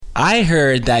I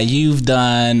heard that you've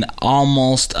done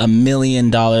almost $1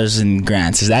 million in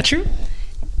grants. Is that true?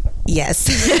 Yes.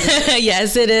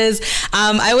 Yes, it is.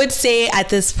 I would say at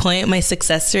this point, my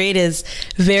success rate is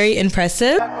very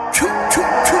impressive.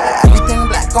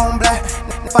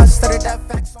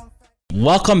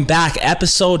 Welcome back.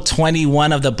 Episode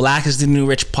 21 of the Black is the New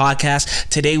Rich podcast.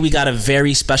 Today we got a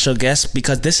very special guest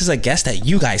because this is a guest that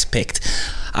you guys picked.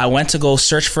 I went to go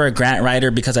search for a grant writer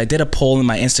because I did a poll in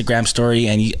my Instagram story,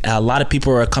 and a lot of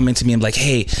people were coming to me and like,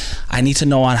 "Hey, I need to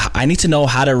know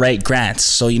how to write grants."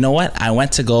 So you know what? I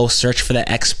went to go search for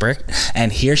the expert,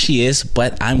 and here she is.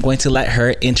 But I'm going to let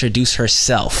her introduce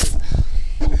herself.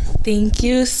 Thank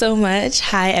you so much.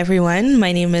 Hi, everyone.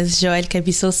 My name is Joelle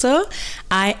Cabisoso.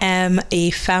 I am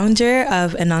a founder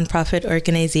of a nonprofit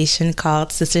organization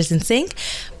called Sisters in Sync.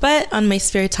 But on my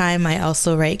spare time, I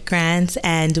also write grants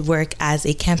and work as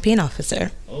a campaign officer.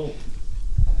 Oh,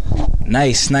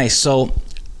 nice. So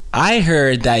I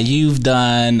heard that you've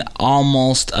done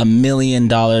almost $1 million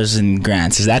in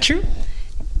grants. Is that true?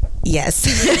 Yes.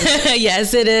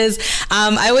 Yes, it is.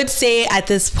 I would say at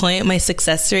this point, my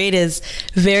success rate is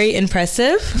very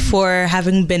impressive for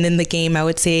having been in the game. I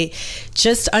would say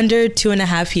just under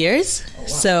 2.5 years. Oh, wow.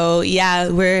 So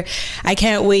yeah, I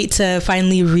can't wait to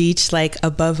finally reach like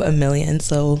above $1 million.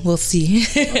 So we'll see.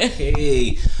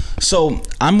 Okay. So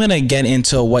I'm going to get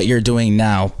into what you're doing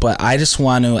now, but I just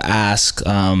want to ask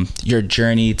your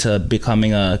journey to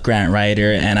becoming a grant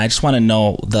writer, and I just want to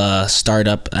know the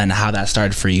startup and how that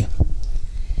started for you.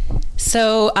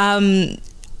 So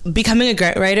becoming a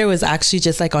grant writer was actually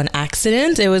just like on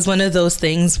accident. It was one of those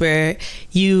things where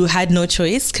you had no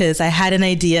choice because I had an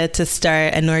idea to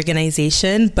start an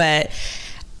organization, but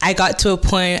I got to a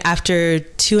point after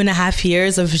 2.5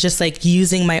 years of just like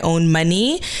using my own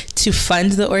money to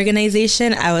fund the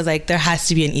organization. I was like, there has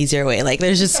to be an easier way. Like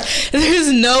there's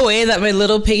no way that my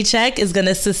little paycheck is going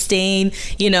to sustain,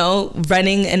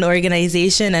 running an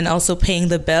organization and also paying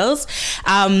the bills.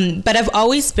 But I've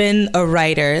always been a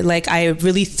writer. Like I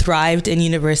really thrived in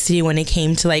university when it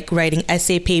came to like writing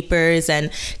essay papers and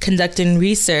conducting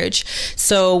research.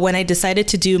 So when I decided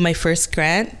to do my first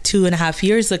grant 2.5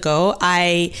 years ago,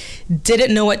 I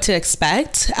didn't know what to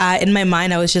expect. In my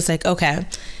mind, I was just like, okay,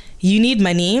 you need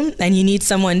money and you need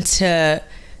someone to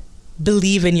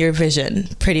believe in your vision,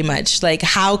 pretty much. Like,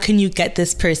 how can you get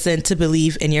this person to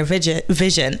believe in your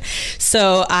vision?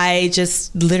 So I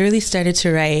just literally started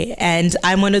to write, and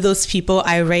I'm one of those people,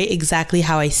 I write exactly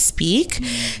how I speak.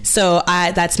 So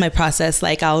that's my process.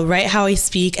 Like I'll write how I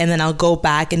speak, and then I'll go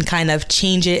back and kind of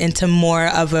change it into more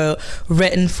of a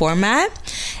written format.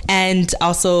 And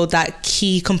also that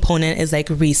key component is like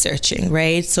researching,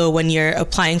 right? So when you're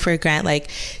applying for a grant,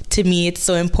 like to me, it's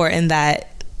so important that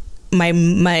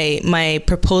my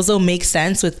proposal makes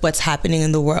sense with what's happening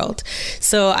in the world.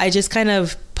 So I just kind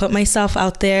of put myself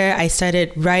out there. I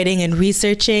started writing and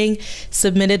researching,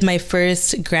 submitted my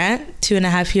first grant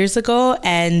 2.5 years ago.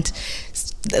 And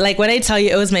like when I tell you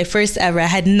it was my first ever, I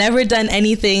had never done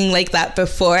anything like that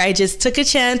before. I just took a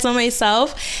chance on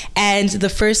myself. And the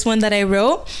first one that I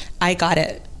wrote, I got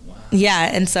it.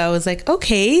 Yeah, and so I was like,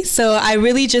 okay. So I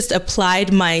really just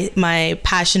applied my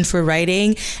passion for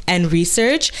writing and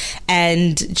research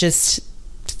and just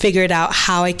figured out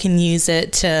how I can use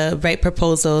it to write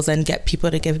proposals and get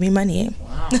people to give me money.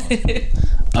 Wow.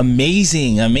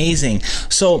 Amazing.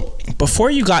 So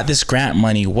before you got this grant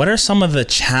money, what are some of the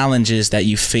challenges that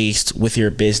you faced with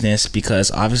your business? Because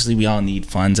obviously we all need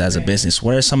funds as a business.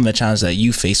 What are some of the challenges that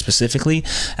you face specifically?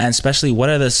 And especially what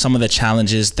are some of the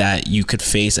challenges that you could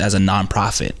face as a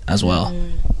nonprofit as well?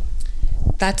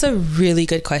 That's a really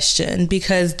good question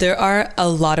because there are a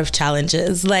lot of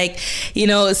challenges. Like,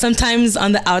 sometimes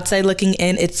on the outside looking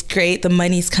in, it's great, the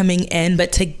money's coming in,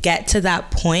 but to get to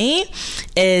that point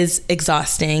is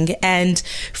exhausting. And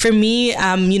for me,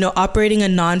 operating a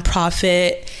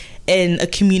nonprofit in a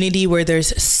community where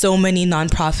there's so many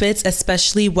nonprofits,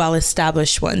 especially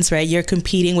well-established ones, right? You're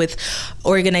competing with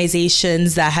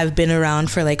organizations that have been around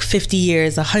for like 50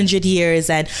 years, 100 years,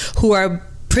 and who are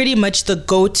pretty much the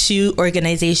go-to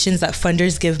organizations that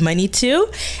funders give money to.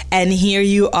 And here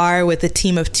you are with a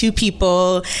team of 2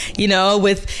 people,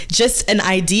 with just an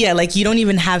idea. Like you don't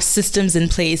even have systems in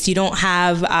place. You don't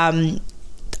have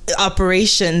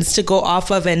operations to go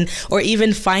off of or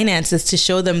even finances to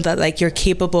show them that like you're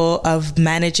capable of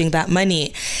managing that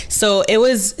money. So it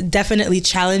was definitely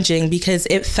challenging because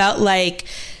it felt like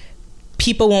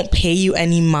people won't pay you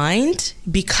any mind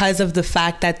because of the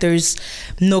fact that there's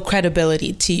no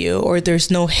credibility to you or there's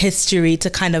no history to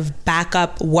kind of back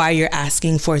up why you're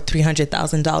asking for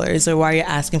 $300,000 or why you're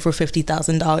asking for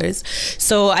 $50,000.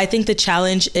 So I think the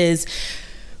challenge is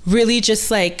really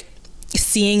just like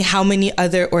seeing how many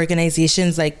other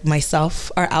organizations like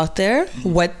myself are out there,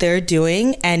 what they're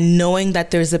doing, and knowing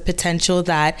that there's a potential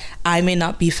that I may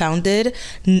not be funded,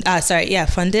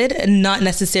 not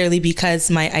necessarily because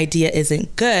my idea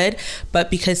isn't good, but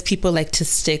because people like to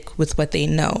stick with what they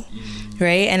know.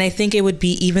 Right? And I think it would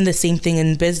be even the same thing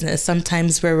in business.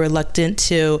 Sometimes we're reluctant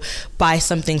to buy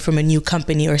something from a new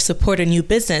company or support a new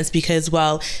business because,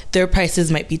 well, their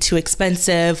prices might be too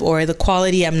expensive or the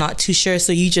quality, I'm not too sure.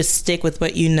 So you just stick with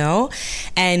what you know.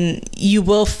 And you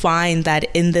will find that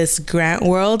in this grant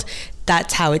world,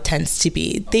 that's how it tends to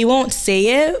be. They won't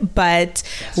say it, but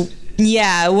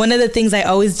yeah, one of the things I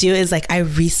always do is like I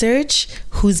research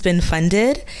who's been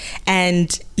funded,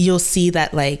 and you'll see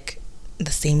that like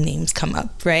the same names come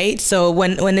up, right? So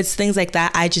when it's things like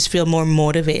that, I just feel more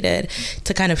motivated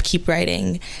to kind of keep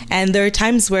writing. And there are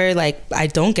times where like I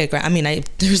don't get grants. I mean,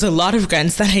 there's a lot of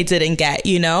grants that I didn't get,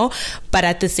 you know, but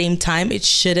at the same time, it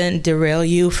shouldn't derail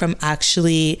you from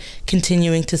actually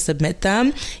continuing to submit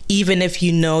them, even if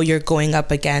you know you're going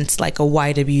up against like a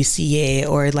YWCA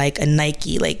or like a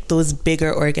Nike, like those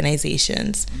bigger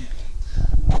organizations.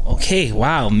 Okay,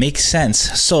 wow, makes sense.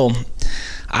 So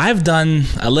I've done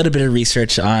a little bit of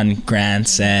research on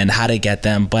grants and how to get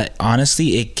them, but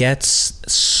honestly, it gets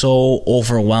so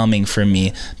overwhelming for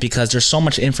me because there's so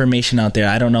much information out there.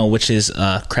 I don't know which is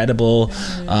credible,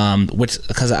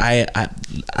 because I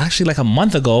actually like a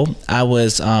month ago, I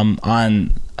was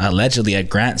on allegedly a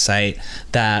grant site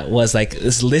that was like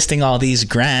is listing all these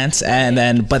grants, and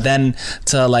then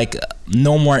to like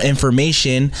know more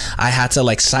information, I had to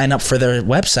like sign up for their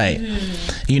website,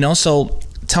 you know. So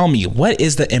tell me, what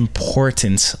is the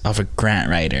importance of a grant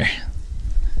writer?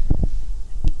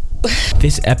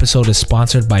 This episode is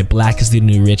sponsored by Black is the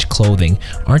New Rich clothing.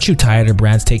 Aren't you tired of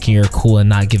brands taking your cool and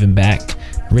not giving back?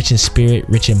 Rich in spirit,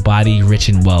 rich in body, rich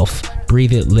in wealth.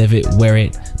 Breathe it, live it, wear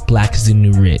it. Black is the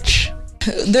New Rich.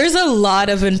 There's a lot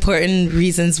of important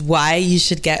reasons why you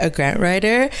should get a grant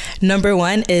writer. Number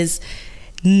one is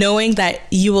knowing that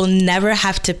you will never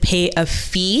have to pay a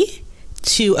fee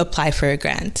to apply for a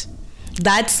grant.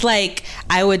 That's like,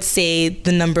 I would say,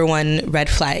 the number one red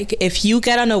flag. If you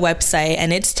get on a website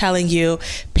and it's telling you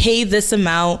pay this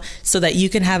amount so that you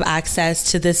can have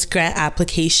access to this grant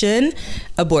application,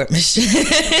 abort mission.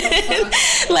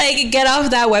 Like, get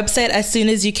off that website as soon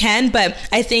as you can. But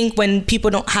I think when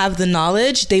people don't have the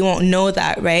knowledge, they won't know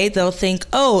that, right? They'll think,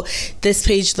 oh, this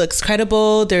page looks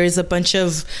credible. There's a bunch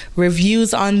of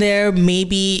reviews on there.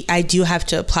 Maybe I do have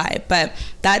to apply. But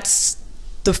that's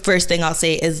the first thing I'll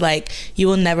say is like, you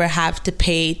will never have to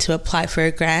pay to apply for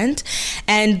a grant.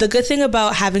 And the good thing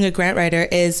about having a grant writer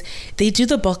is they do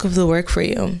the bulk of the work for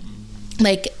you.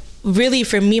 Like, really,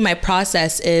 for me, my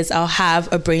process is I'll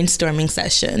have a brainstorming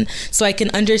session so I can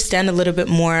understand a little bit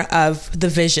more of the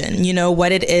vision, you know,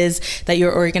 what it is that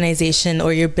your organization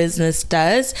or your business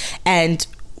does and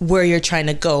where you're trying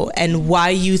to go and why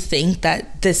you think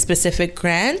that this specific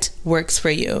grant works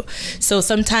for you. So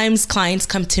sometimes clients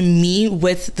come to me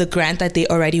with the grant that they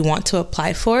already want to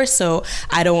apply for, so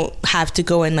I don't have to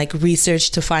go and like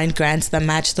research to find grants that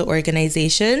match the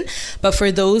organization. But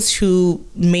for those who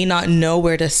may not know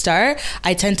where to start,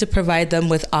 I tend to provide them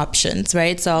with options,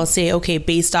 right? So I'll say, okay,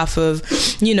 based off of,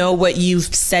 you know, what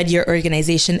you've said your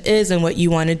organization is and what you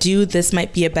want to do, this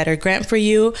might be a better grant for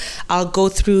you. I'll go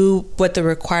through what the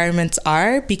requirements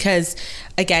are, because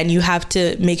again, you have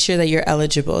to make sure that you're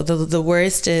eligible. The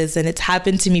worst is, and it's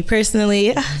happened to me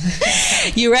personally,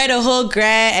 you write a whole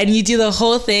grant and you do the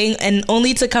whole thing and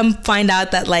only to come find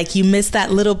out that like you missed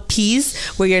that little piece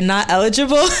where you're not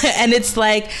eligible. And it's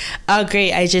like, oh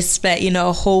great, I just spent, you know,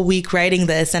 a whole week writing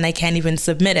this and I can't even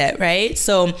submit it, right?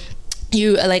 So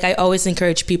I always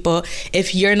encourage people,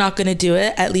 if you're not going to do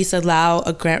it, at least allow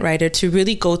a grant writer to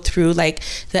really go through like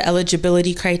the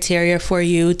eligibility criteria for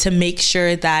you to make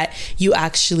sure that you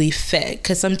actually fit.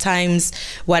 Because sometimes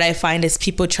what I find is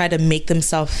people try to make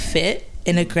themselves fit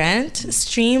in a grant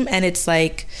stream, and it's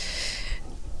like,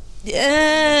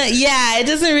 it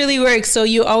doesn't really work. So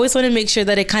you always want to make sure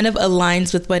that it kind of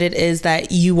aligns with what it is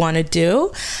that you want to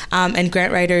do. And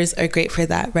grant writers are great for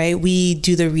that, right? We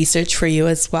do the research for you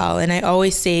as well. And I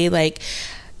always say, like,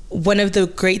 one of the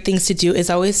great things to do is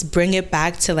always bring it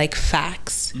back to like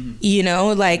facts. You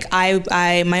know, like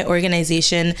my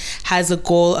organization has a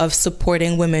goal of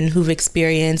supporting women who've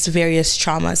experienced various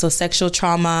trauma. So sexual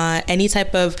trauma, any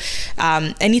type of,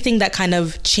 anything that kind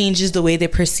of changes the way they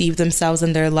perceive themselves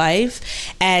in their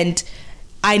life. And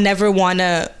I never want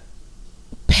to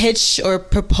pitch or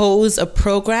propose a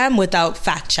program without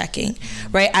fact checking,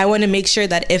 right? I want to make sure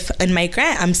that if in my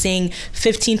grant I'm saying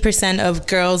 15% of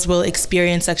girls will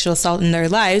experience sexual assault in their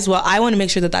lives, well, I want to make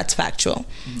sure that that's factual.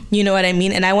 You know what I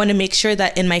mean? And I want to make sure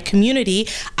that in my community,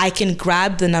 I can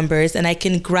grab the numbers and I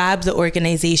can grab the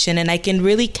organization and I can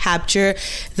really capture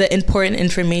the important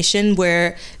information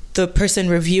where the person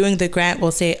reviewing the grant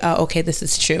will say, oh, okay, this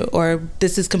is true, or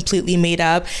this is completely made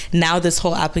up. Now this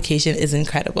whole application is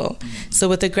incredible. So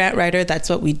with the grant writer, that's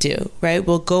what we do, right?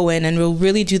 We'll go in and we'll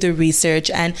really do the research.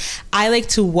 And I like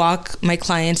to walk my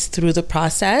clients through the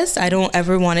process. I don't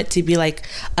ever want it to be like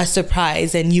a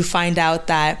surprise and you find out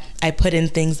that I put in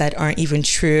things that aren't even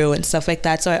true and stuff like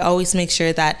that. So I always make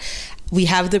sure that we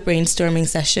have the brainstorming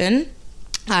session.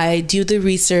 I do the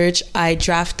research, I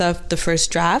draft up the first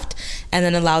draft, and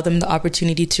then allow them the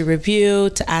opportunity to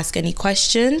review, to ask any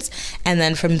questions. And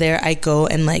then from there, I go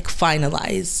and like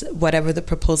finalize whatever the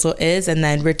proposal is and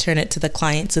then return it to the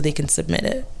client so they can submit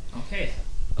it.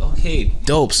 Okay,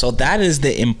 dope. So that is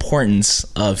the importance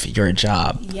of your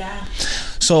job. Yeah.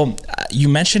 So you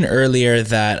mentioned earlier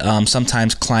that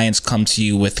sometimes clients come to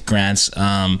you with grants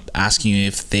asking you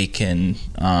if they can,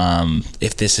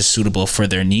 if this is suitable for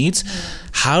their needs.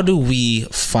 How do we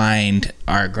find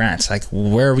our grants? Like,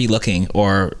 where are we looking,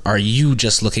 or are you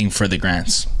just looking for the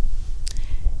grants?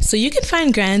 So you can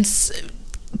find grants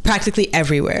practically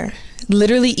everywhere.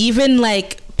 Literally, even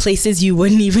like places you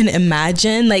wouldn't even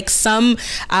imagine. Like some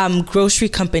grocery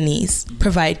companies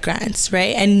provide grants,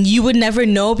 right? And you would never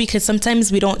know because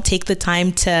sometimes we don't take the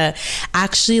time to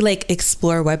actually like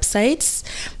explore websites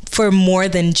for more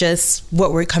than just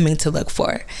what we're coming to look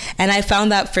for. And I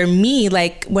found that for me,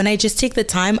 like when I just take the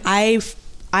time, I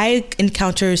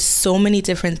encounter so many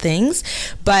different things,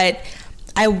 but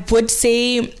I would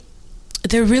say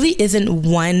there really isn't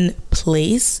one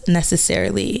place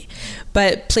necessarily,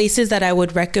 but places that I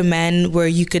would recommend where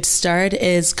you could start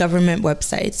is government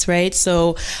websites, right?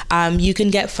 So you can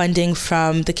get funding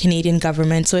from the Canadian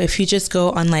government. So if you just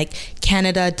go on like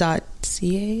canada.ca.com,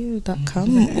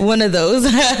 one of those,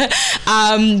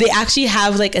 they actually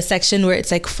have like a section where it's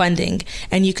like funding,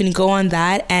 and you can go on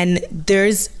that and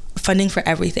there's funding for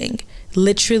everything,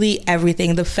 literally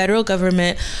everything. The federal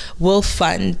government will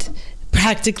fund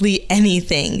practically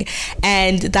anything,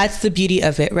 and that's the beauty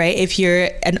of it, right? If you're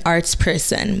an arts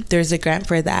person, there's a grant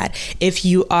for that. If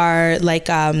you are like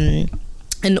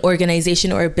an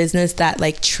organization or a business that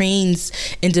like trains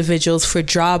individuals for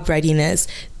job readiness,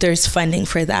 there's funding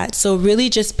for that. So really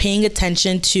just paying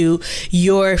attention to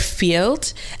your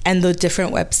field and the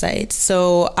different websites.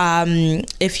 So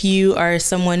if you are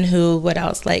someone who, what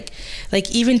else, like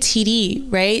even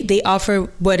TD, right? They offer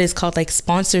what is called like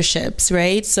sponsorships,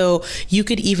 right? So you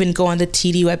could even go on the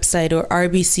TD website or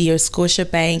RBC or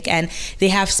Scotiabank, and they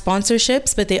have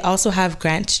sponsorships, but they also have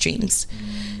grant streams.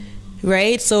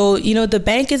 Right? So, you know, the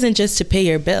bank isn't just to pay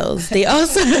your bills. They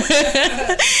also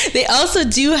they also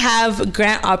do have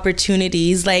grant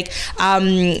opportunities like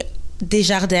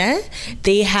Desjardins.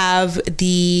 They have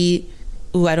the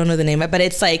I don't know the name, but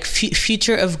it's like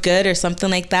Future of Good or something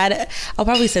like that. I'll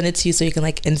probably send it to you so you can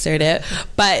like insert it.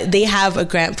 But they have a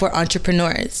grant for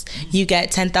entrepreneurs. You get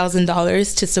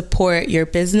 $10,000 to support your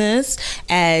business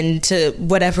and to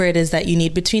whatever it is that you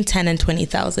need, between 10 and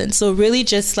 20,000. So really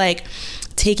just like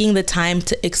taking the time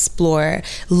to explore,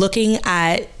 looking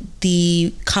at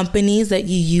the companies that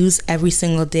you use every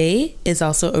single day is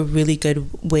also a really good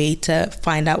way to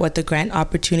find out what the grant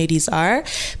opportunities are.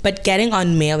 But getting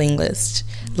on mailing list,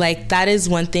 like that is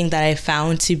one thing that I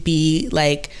found to be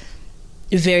like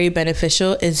very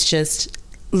beneficial, is just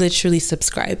literally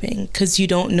subscribing, because you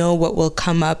don't know what will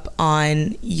come up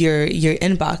on your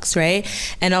inbox, right?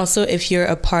 And also if you're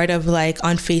a part of like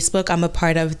on Facebook, I'm a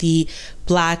part of the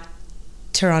Black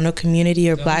Toronto community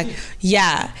or Black,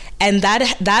 yeah, and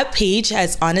that page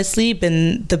has honestly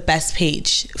been the best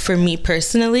page for me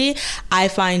personally. I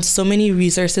find so many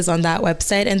resources on that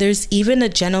website, and there's even a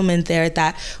gentleman there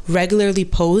that regularly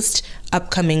posts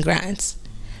upcoming grants,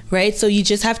 right? So you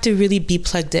just have to really be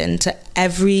plugged in to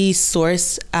every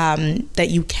source that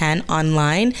you can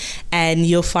online, and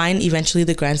you'll find eventually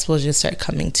the grants will just start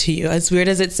coming to you. As weird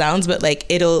as it sounds, but like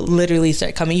it'll literally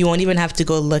start coming. You won't even have to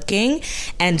go looking,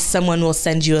 and someone will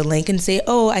send you a link and say,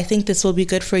 oh, I think this will be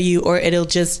good for you, or it'll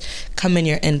just come in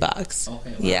your inbox.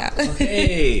 Okay, wow.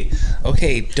 Yeah.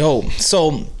 Okay, dope.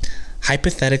 So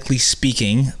hypothetically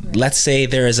speaking, let's say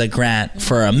there is a grant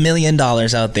for $1 million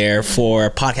out there for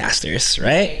podcasters,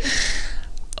 right?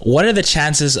 What are the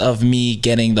chances of me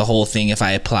getting the whole thing if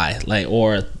I apply? Like,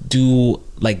 or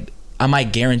am I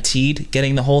guaranteed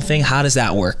getting the whole thing? How does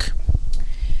that work?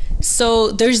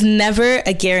 So there's never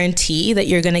a guarantee that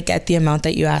you're going to get the amount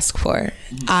that you ask for.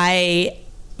 I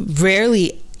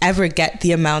rarely ever get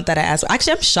the amount that I ask.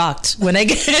 Actually, I'm shocked when I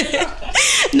get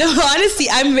no, honestly,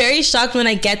 I'm very shocked when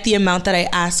I get the amount that I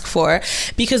ask for,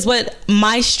 because what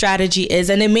my strategy is,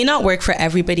 and it may not work for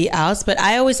everybody else, but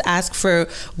I always ask for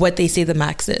what they say the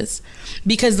max is,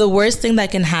 because the worst thing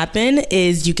that can happen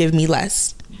is you give me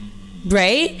less.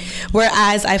 Right?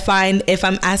 Whereas I find if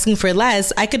I'm asking for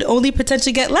less, I could only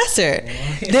potentially get lesser.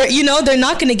 They're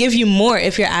not going to give you more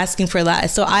if you're asking for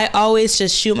less. So I always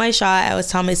just shoot my shot. I always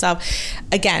tell myself,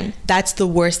 again, that's the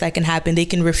worst that can happen. They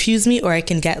can refuse me or I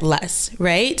can get less.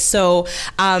 Right? So,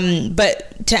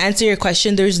 but to answer your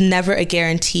question, there's never a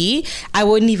guarantee. I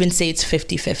wouldn't even say it's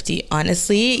 50-50,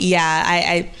 honestly. Yeah,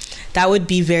 I that would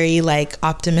be very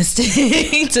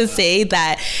optimistic to say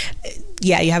that.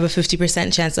 Yeah, you have a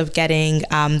 50% chance of getting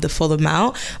the full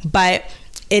amount, but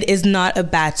it is not a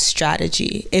bad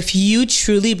strategy. If you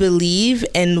truly believe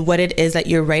in what it is that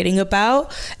you're writing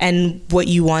about and what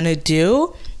you want to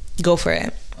do, go for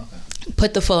it. Okay.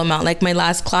 Put the full amount. Like my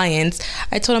last clients,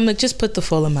 I told them, just put the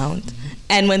full amount. Mm-hmm.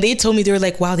 And when they told me, they were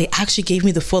like, wow, they actually gave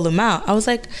me the full amount. I was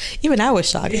like, even I was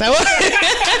shocked. I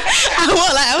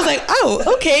was like,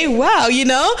 oh, okay, wow,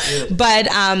 Yeah. But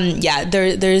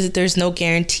there's no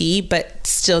guarantee, but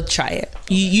still try it.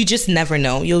 You just never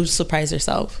know. You'll surprise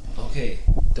yourself. Okay,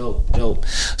 dope.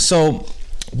 So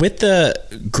with the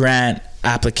grant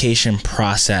application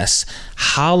process,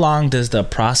 how long does the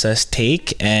process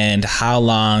take, and how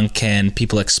long can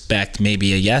people expect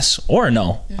maybe a yes or a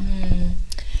no? Mm-hmm.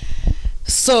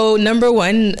 So number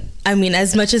one,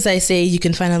 as much as I say you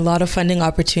can find a lot of funding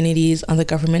opportunities on the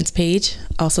government's page,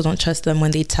 also don't trust them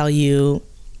when they tell you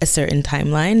a certain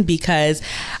timeline, because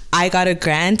I got a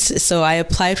grant. So I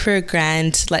applied for a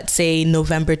grant, let's say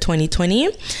November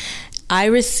 2020. I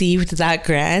received that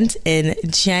grant in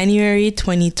January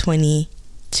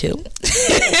 2022.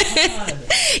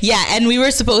 Yeah, and we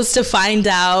were supposed to find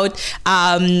out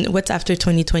what's after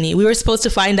 2020. We were supposed to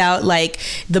find out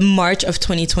the March of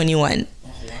 2021.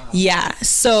 Yeah.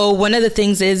 So one of the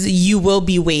things is you will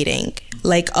be waiting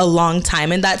a long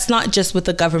time. And that's not just with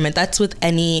the government. That's with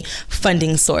any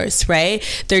funding source, right?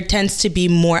 There tends to be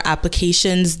more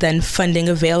applications than funding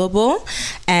available.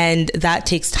 And that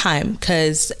takes time,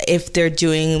 because if they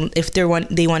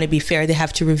want to be fair, they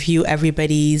have to review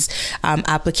everybody's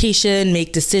application,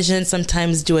 make decisions,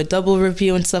 sometimes do a double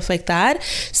review and stuff like that.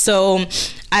 So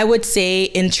I would say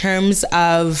in terms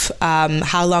of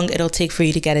how long it'll take for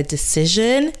you to get a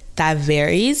decision, that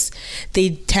varies. They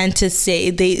tend to say,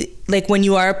 when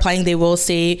you are applying, they will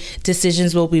say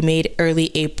decisions will be made early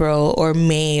April or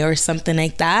May or something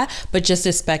like that, but just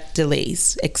expect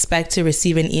delays. Expect to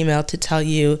receive an email to tell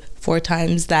you 4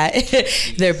 times that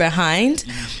they're behind.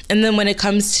 And then when it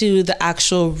comes to the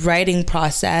actual writing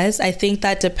process, I think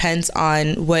that depends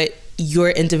on what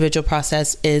your individual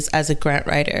process is as a grant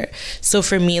writer. So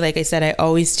for me, like I said, I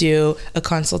always do a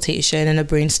consultation and a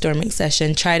brainstorming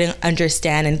session, try to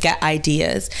understand and get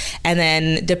ideas. And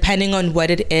then depending on what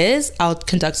it is, I'll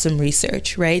conduct some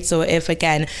research, right? So if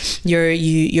again,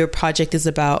 your project is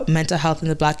about mental health in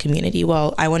the Black community,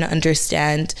 well, I want to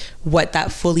understand what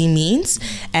that fully means.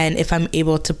 And if I'm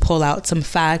able to pull out some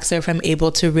facts, or if I'm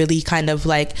able to really kind of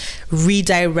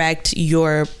redirect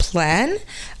your plan,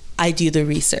 I do the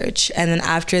research. And then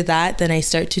after that, then I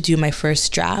start to do my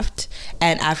first draft.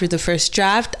 And after the first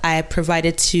draft, I provide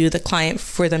it to the client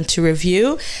for them to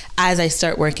review as I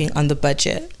start working on the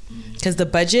budget. Because the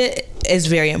budget is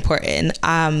very important.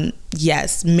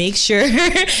 Yes, make sure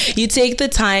you take the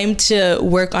time to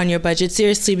work on your budget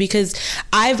seriously, because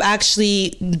I've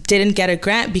actually didn't get a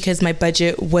grant because my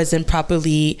budget wasn't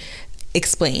properly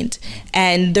explained.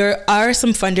 And there are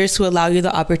some funders who allow you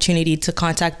the opportunity to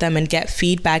contact them and get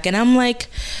feedback. And I'm like,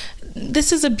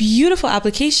 this is a beautiful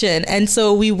application. And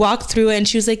so we walked through it, and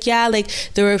she was like, yeah,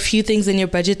 there were a few things in your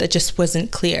budget that just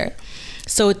wasn't clear.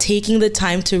 So taking the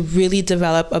time to really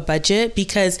develop a budget,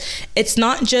 because it's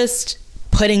not just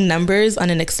putting numbers on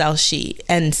an Excel sheet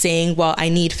and saying, well, I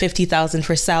need 50,000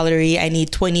 for salary, I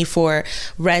need 20 for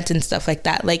rent and stuff like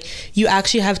that. You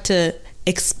actually have to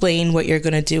explain what you're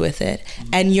going to do with it.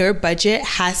 And your budget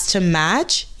has to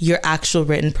match your actual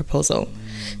written proposal.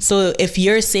 So if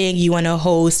you're saying you want to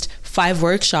host 5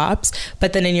 workshops,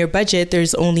 but then in your budget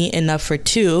there's only enough for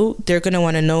 2, they're going to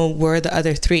want to know where are the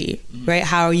other 3, right?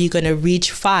 How are you going to reach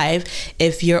 5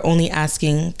 if you're only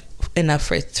asking enough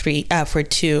for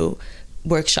 2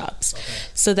 workshops.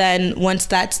 So then once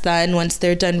that's done, once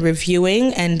they're done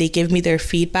reviewing and they give me their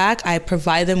feedback, I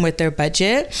provide them with their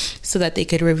budget so that they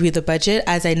could review the budget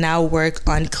as I now work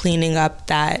on cleaning up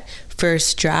that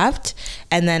first draft.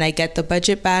 And then I get the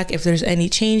budget back. If there's any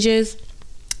changes,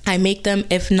 I make them.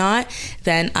 If not,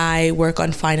 then I work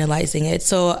on finalizing it.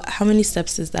 So how many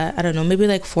steps is that? I don't know, maybe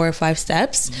like 4 or 5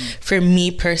 steps for me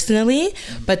personally.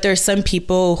 But there's some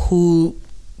people who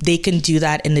they can do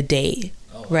that in a day.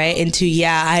 Right.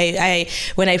 I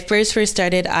when I first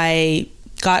started, I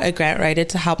got a grant writer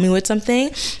to help me with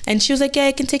something, and she was like, yeah,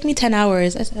 it can take me 10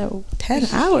 hours. I said, oh, 10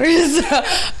 hours?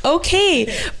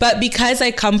 Okay. But because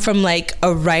I come from like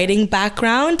a writing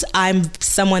background, I'm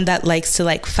someone that likes to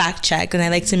like fact check, and I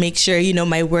like to make sure, you know,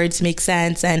 my words make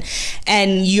sense.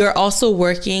 And you're also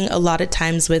working a lot of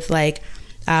times with like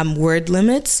word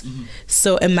limits.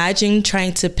 So imagine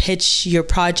trying to pitch your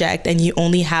project and you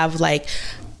only have like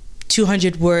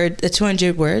 200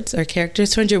 words or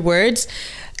characters, 200 words,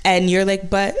 and you're like,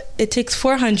 but it takes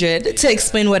 400 to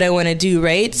explain what I want to do,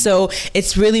 right? So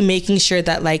it's really making sure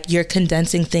that like you're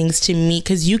condensing things to meet,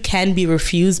 because you can be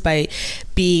refused by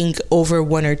being over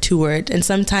 1 or 2 words, and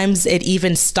sometimes it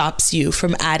even stops you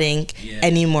from adding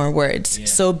any more words.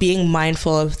 So being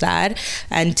mindful of that,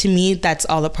 and to me, that's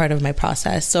all a part of my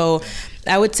process. So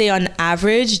I would say on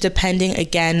average, depending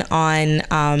again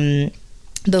on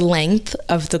the length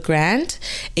of the grant,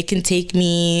 it can take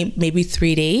me maybe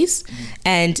 3 days.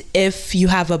 And if you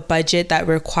have a budget that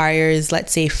requires,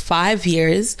 let's say, 5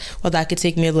 years, well, that could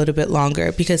take me a little bit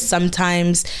longer, because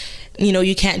sometimes, you know,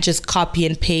 you can't just copy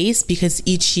and paste, because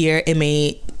each year it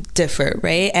may differ,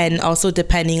 right? And also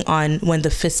depending on when the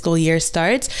fiscal year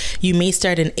starts, you may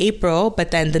start in April,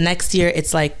 but then the next year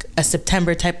it's like a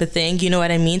September type of thing, you know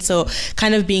what I mean? So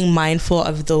kind of being mindful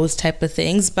of those type of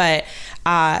things. But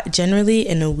generally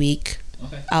in a week,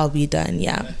 I'll be done.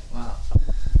 Yeah. Wow.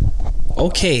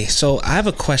 Okay, so I have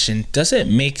a question. Does it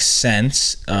make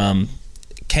sense?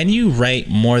 Can you write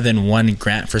more than one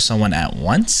grant for someone at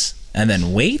once and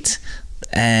then wait?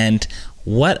 And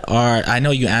I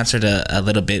know you answered a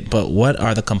little bit, but what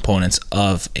are the components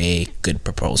of a good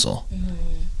proposal?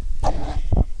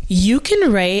 You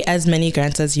can write as many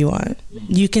grants as you want.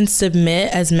 You can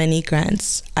submit as many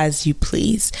grants as you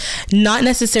please. Not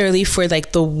necessarily for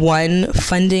like the one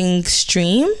funding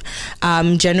stream.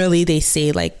 Generally, they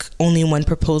say like only one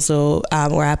proposal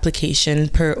or application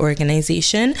per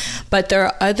organization. But there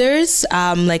are others,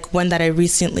 like one that I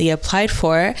recently applied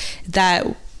for, that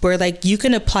where like you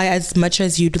can apply as much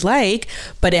as you'd like,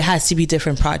 but it has to be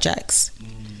different projects,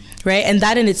 right? And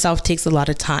that in itself takes a lot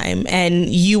of time. And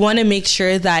you want to make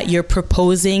sure that you're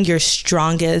proposing your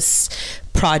strongest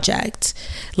project.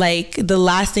 Like the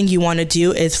last thing you want to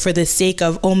do is, for the sake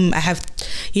of, I have,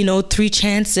 3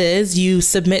 chances, you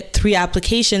submit 3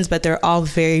 applications, but they're all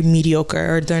very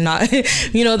mediocre, or they're not,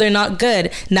 they're not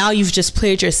good. Now you've just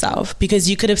played yourself, because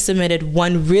you could have submitted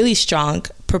one really strong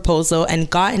proposal and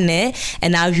gotten it,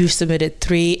 and now you've submitted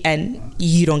 3 and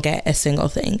you don't get a single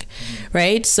thing,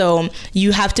 right? So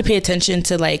you have to pay attention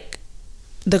to like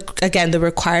the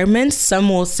requirements. Some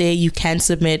will say you can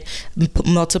submit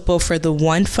multiple for the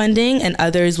one funding, and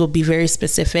others will be very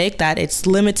specific that it's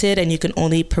limited and you can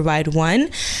only provide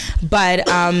one. But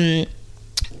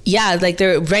like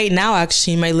right now,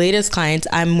 actually, my latest clients,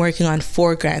 I'm working on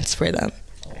 4 grants for them.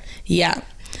 Yeah.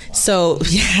 So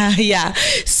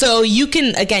so you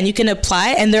can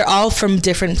apply, and they're all from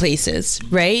different places,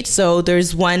 right? So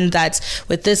there's one that's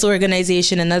with this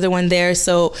organization, another one there.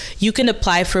 So you can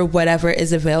apply for whatever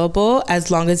is available, as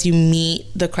long as you meet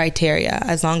the criteria,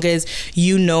 as long as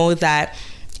you know that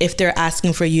if they're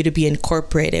asking for you to be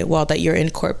incorporated, well, that you're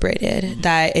incorporated,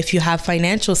 that if you have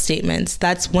financial statements,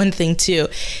 that's one thing too.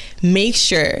 Make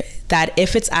sure that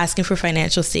if it's asking for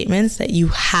financial statements, that you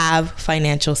have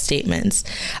financial statements.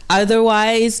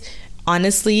 Otherwise,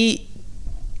 honestly,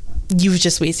 you've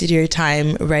just wasted your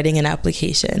time writing an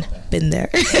application. Been there.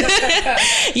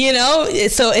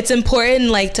 So it's important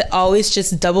like to always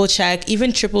just double check,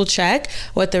 even triple check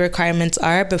what the requirements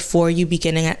are before you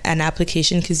begin an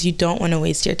application, because you don't want to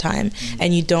waste your time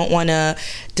and you don't want to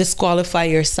disqualify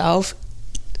yourself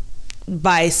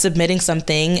by submitting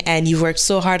something and you've worked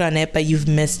so hard on it, but you've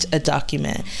missed a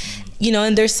document.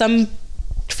 And there's some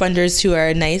funders who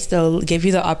are nice. They'll give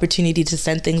you the opportunity to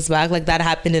send things back. Like that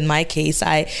happened in my case.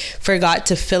 I forgot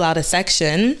to fill out a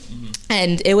section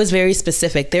and it was very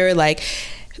specific. They were like,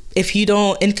 if you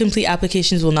don't, incomplete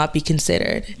applications will not be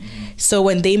considered. So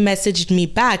when they messaged me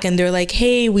back and they're like,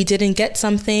 hey, we didn't get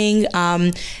something.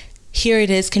 Here it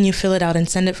is. Can you fill it out and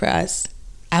send it for us?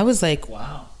 I was like,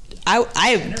 wow.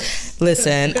 I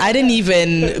listen, I didn't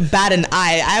even bat an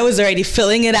eye. I was already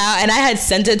filling it out, and I had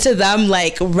sent it to them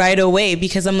like right away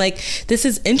because I'm like, this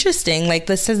is interesting. Like,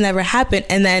 this has never happened.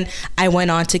 And then I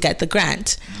went on to get the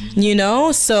grant, you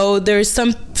know? So there's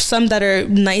some that are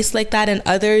nice like that, and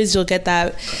others you'll get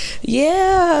that,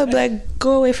 yeah, like,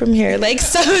 go away from here. Like,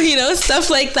 so, you know, stuff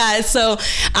like that. So,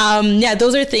 yeah,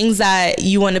 those are things that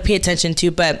you want to pay attention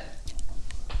to. But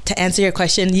to answer your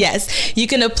question, yes, you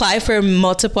can apply for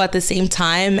multiple at the same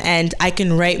time, and I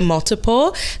can write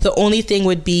multiple. The only thing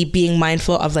would be being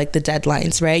mindful of like the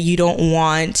deadlines, right? You don't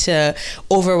want to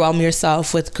overwhelm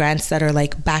yourself with grants that are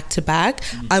like back to back,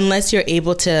 unless you're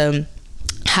able to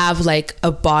have like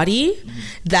a body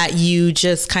that you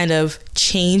just kind of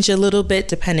change a little bit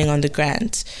depending on the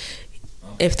grant,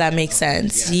 if that makes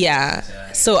sense. Yeah.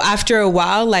 So after a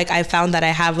while, like, I found that I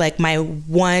have like my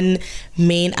one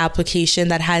main application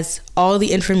that has all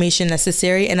the information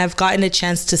necessary, and I've gotten a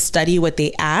chance to study what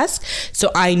they ask.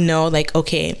 So I know like,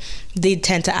 okay, they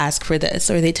tend to ask for this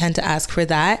or they tend to ask for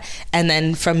that. And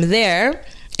then from there,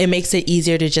 it makes it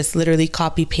easier to just literally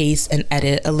copy paste and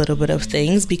edit a little bit of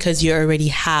things because you already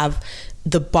have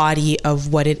the body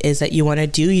of what it is that you want to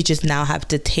do. You just now have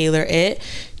to tailor it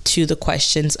to the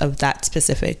questions of that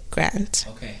specific grant.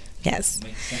 Okay. Yes.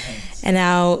 Makes sense. And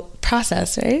now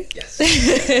process, right? Yes.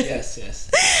 Yes.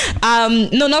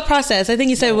 No, not process. I think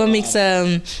you said what makes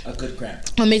a good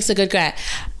grant. What makes a good grant?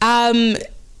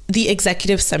 The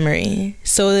executive summary.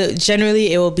 So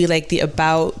generally it will be like the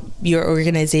about your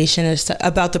organization or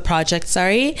about the project,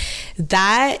 sorry.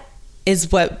 That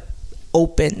is what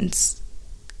opens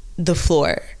the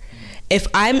floor. If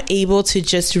I'm able to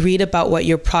just read about what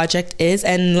your project is,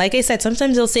 and like I said,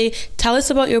 sometimes they'll say, tell us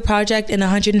about your project in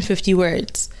 150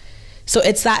 words. So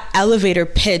it's that elevator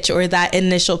pitch or that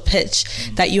initial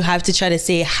pitch that you have to try to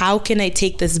say, how can I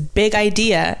take this big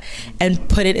idea and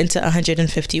put it into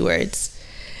 150 words?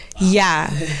 Yeah.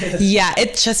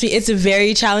 Trust me, it's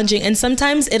very challenging, and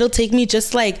sometimes it'll take me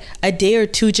just like a day or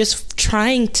two just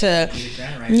trying to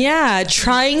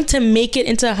make it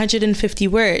into 150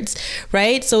 words,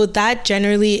 right? So that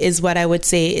generally is what I would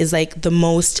say is like the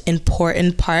most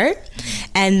important part.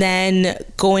 And then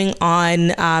going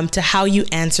on to how you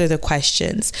answer the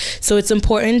questions. So it's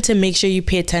important to make sure you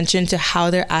pay attention to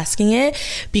how they're asking it,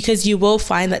 because you will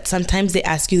find that sometimes they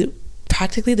ask you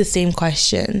practically the same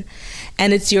question,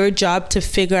 and it's your job to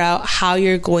figure out how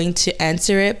you're going to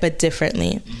answer it but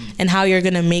differently, and how you're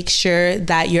going to make sure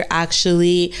that you're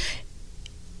actually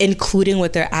including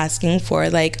what they're asking for.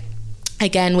 Like,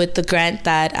 again, with the grant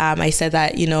that I said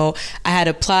that, you know, I had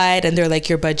applied and they're like,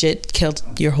 your budget killed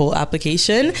your whole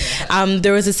application.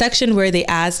 There was a section where they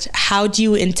asked, how do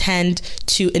you intend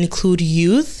to include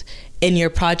youth in your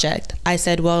project? I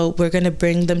said, well, we're going to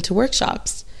bring them to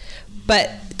workshops.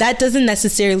 But that doesn't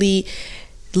necessarily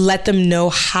let them know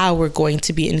how we're going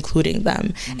to be including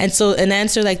them. And so an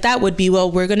answer like that would be,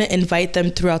 well, we're going to invite them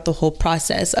throughout the whole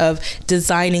process of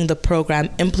designing the program,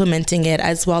 implementing it,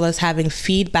 as well as having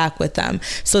feedback with them.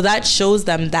 So that shows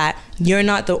them that you're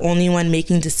not the only one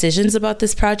making decisions about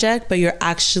this project, but you're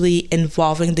actually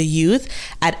involving the youth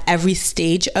at every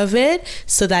stage of it,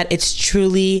 so that it's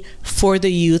truly for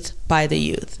the youth, by the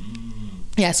youth.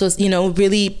 Yeah, so, you know,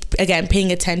 really, again,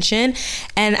 paying attention.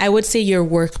 And I would say your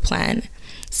work plan.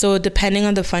 So depending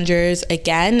on the funders,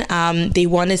 again, they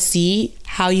want to see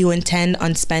how you intend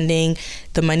on spending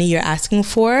the money you're asking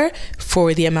for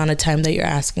the amount of time that you're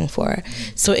asking for.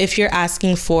 So if you're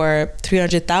asking for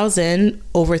 $300,000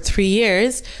 over 3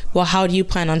 years, well, how do you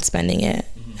plan on spending it?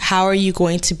 How are you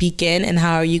going to begin and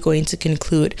how are you going to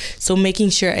conclude? So making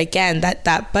sure, again, that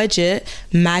that budget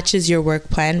matches your work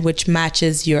plan, which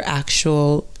matches your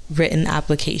actual written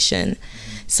application.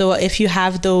 So if you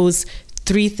have those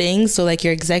 3 things, so like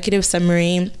your executive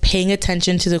summary, paying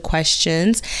attention to the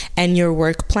questions, and your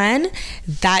work plan,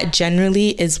 that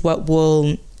generally is what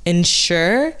will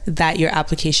ensure that your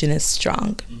application is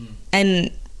strong.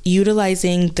 And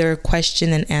utilizing their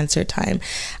question and answer time.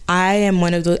 I am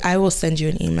one of those. I will send you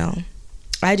an email.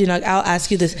 I'll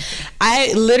ask you this.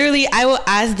 I will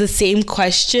ask the same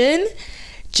question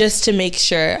just to make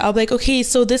sure. I'll be like, okay,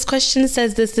 so this question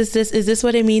says this, is this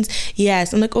what it means?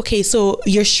 Yes. I'm like, okay, so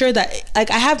you're sure that,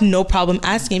 like, I have no problem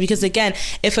asking, because again,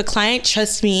 if a client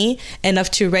trusts me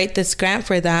enough to write this grant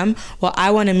for them, well,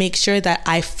 I want to make sure that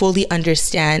I fully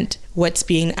understand what's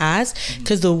being asked,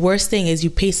 because the worst thing is you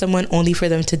pay someone only for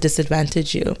them to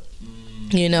disadvantage you.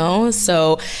 You know,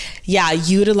 so yeah,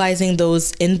 utilizing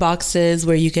those inboxes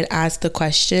where you can ask the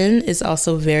question is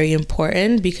also very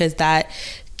important, because that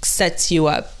sets you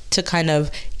up to kind of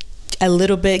a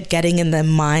little bit getting in the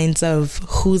minds of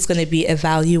who's going to be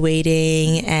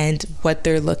evaluating and what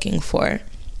they're looking for.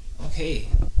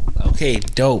 Okay,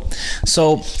 dope.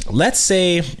 So let's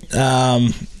say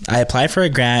I applied for a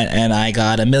grant and I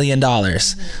got $1 million.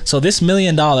 So this $1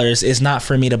 million is not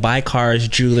for me to buy cars,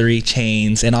 jewelry,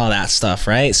 chains, and all that stuff,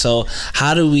 right? So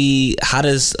how do we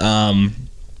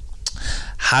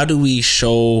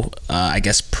show, I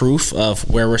guess, proof of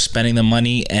where we're spending the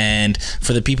money? And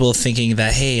for the people thinking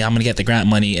that, hey, I'm gonna get the grant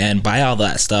money and buy all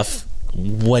that stuff,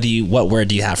 what word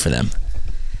do you have for them?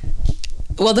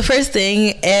 Well, the first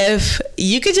thing, if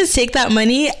you could just take that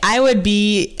money, I would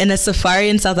be in a safari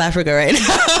in South Africa right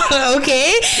now.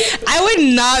 Okay? I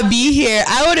would not be here.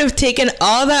 I would have taken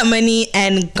all that money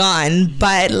and gone.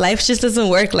 But life just doesn't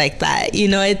work like that. You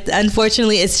know,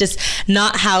 unfortunately, it's just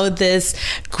not how this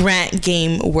grant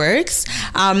game works.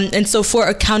 And so for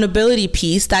accountability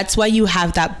piece, that's why you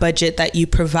have that budget that you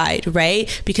provide,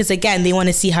 right? Because again, they want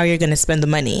to see how you're going to spend the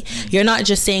money. You're not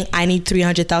just saying, I need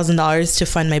 $300,000 to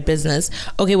fund my business.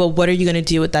 Okay, well, what are you going to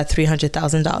do with that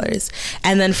 $300,000?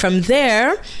 And then from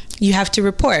there, you have to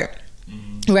report.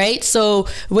 Right. So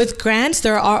with grants,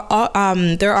 there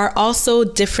are also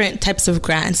different types of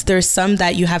grants. There's some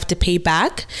that you have to pay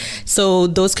back. So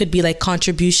those could be like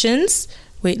contributions.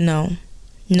 No.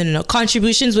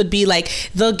 Contributions would be like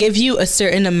they'll give you a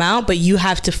certain amount, but you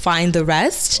have to find the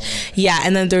rest. Yeah.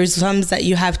 And then there's some that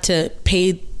you have to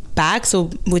pay back, so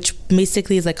which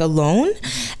basically is like a loan.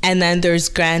 And then there's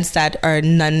grants that are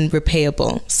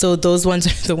non-repayable, so those ones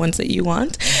are the ones that you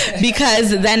want, because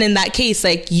then in that case,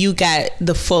 like, you get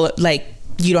the full, like,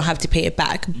 you don't have to pay it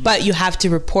back, but you have to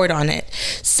report on it.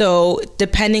 So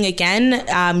depending, again,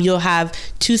 you'll have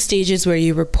 2 stages where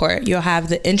you report. You'll have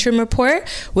the interim report,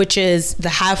 which is the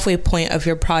halfway point of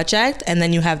your project, and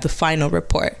then you have the final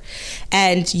report.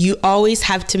 And you always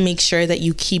have to make sure that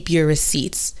you keep your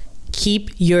receipts. Keep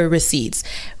your receipts.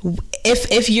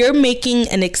 If you're making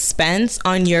an expense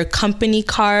on your company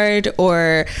card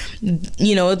or,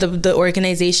 you know, the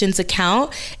organization's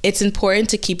account, it's important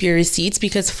to keep your receipts,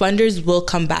 because funders will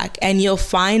come back, and you'll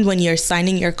find when you're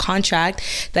signing your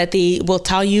contract that they will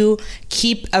tell you,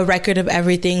 keep a record of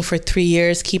everything for 3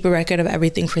 years, keep a record of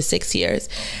everything for 6 years,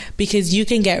 because you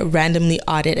can get randomly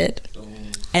audited.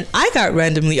 And I got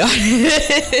randomly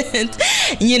audited,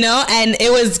 you know, and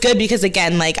it was good because,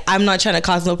 again, like, I'm not trying to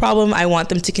cause no problem. I want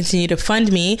them to continue to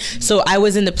fund me. So I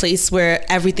was in the place where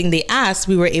everything they asked,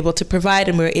 we were able to provide,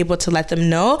 and we were able to let them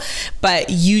know. But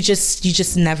you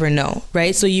just never know,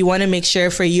 right? So you want to make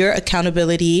sure for your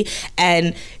accountability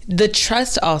and the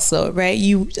trust also, right?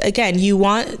 You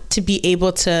want to be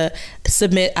able to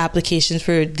submit applications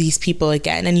for these people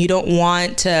again, and you don't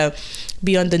want to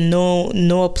be on the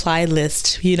no apply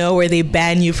list, you know, where they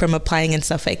ban you from applying and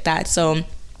stuff like that. So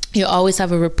you always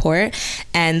have a report,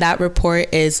 and that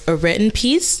report is a written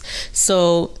piece.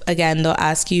 So again, they'll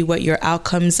ask you what your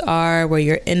outcomes are, what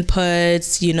your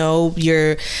inputs, you know,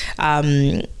 your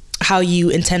how you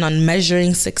intend on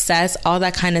measuring success, all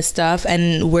that kind of stuff,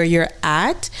 and where you're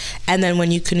at. And then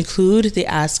when you conclude, they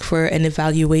ask for an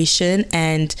evaluation,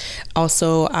 and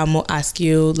also we'll ask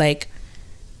you like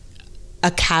a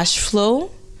cash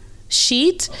flow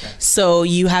sheet. Okay. So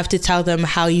you have to tell them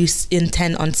how you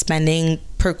intend on spending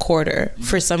per quarter.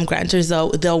 For some grantors,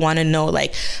 they'll want to know,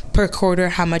 like, per quarter,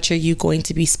 how much are you going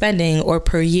to be spending, or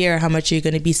per year, how much are you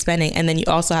going to be spending? And then you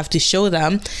also have to show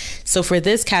them. So for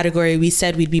this category, we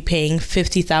said we'd be paying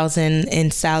 $50,000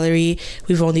 in salary.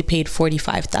 We've only paid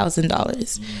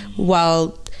 $45,000.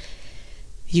 Well,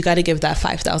 you got to give that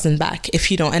 $5,000 back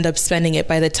if you don't end up spending it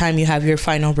by the time you have your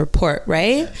final report,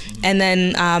 right? And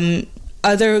then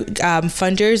other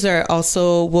funders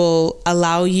will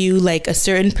allow you like a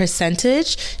certain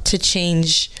percentage to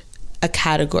change a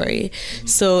category.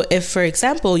 So if, for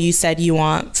example, you said you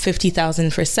want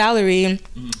 $50,000 for salary,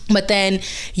 but then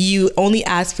you only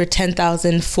ask for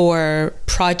 $10,000 for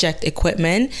project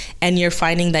equipment, and you're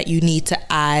finding that you need to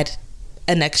add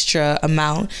an extra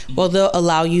amount, well, they'll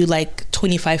allow you like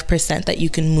 25% that you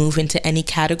can move into any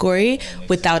category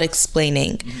without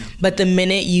explaining. But the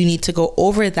minute you need to go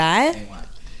over that,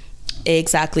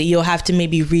 exactly, you'll have to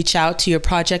maybe reach out to your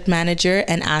project manager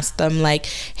and ask them like,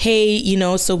 hey, you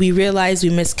know, so we realized we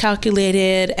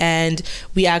miscalculated and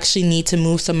we actually need to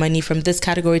move some money from this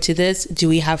category to this. Do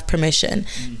we have permission?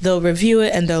 They'll review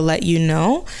it and they'll let you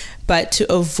know. But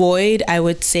to avoid, I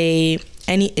would say,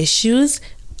 any issues,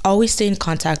 always stay in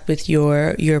contact with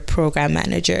your program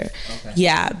manager. Okay.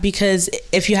 Yeah, because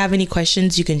if you have any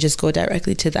questions, you can just go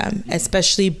directly to them,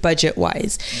 especially budget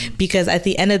wise. Because at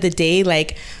the end of the day,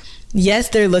 like, yes,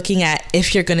 they're looking at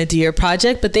if you're going to do your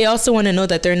project, but they also want to know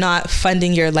that they're not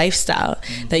funding your lifestyle,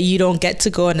 that you don't get to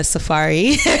go on a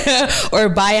safari or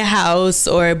buy a house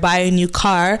or buy a new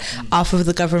car off of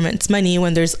the government's money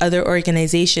when there's other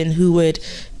organization who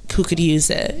could use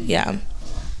it. Yeah.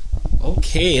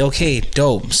 Okay,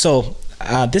 dope. So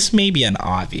this may be an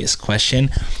obvious question,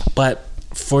 but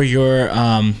for your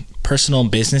personal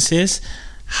businesses,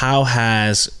 how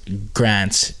has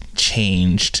grants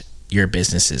changed your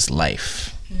business's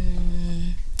life?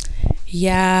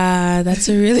 Yeah, that's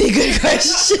a really good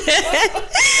question.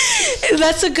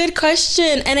 That's a good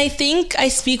question. And I think I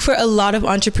speak for a lot of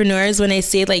entrepreneurs when I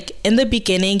say, like, in the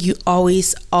beginning, you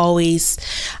always,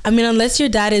 I mean, unless your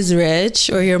dad is rich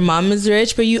or your mom is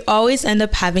rich, but you always end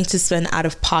up having to spend out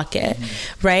of pocket,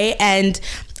 right? And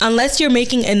unless you're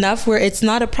making enough where it's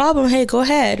not a problem, hey, go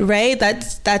ahead, right?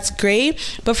 That's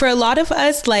great. But for a lot of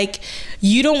us, like,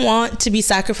 you don't want to be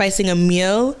sacrificing a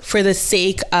meal for the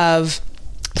sake of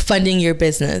funding your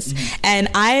business. And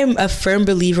I'm a firm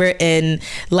believer in,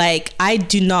 like, I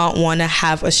do not want to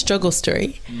have a struggle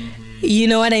story. You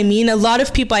know what I mean? A lot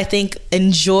of people, I think,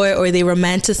 enjoy or they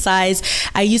romanticize,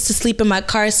 I used to sleep in my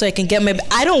car so I can get my...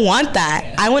 I don't want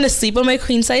that. I want to sleep on my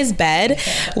queen size bed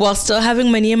while still having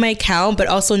money in my account, but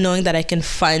also knowing that I can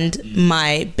fund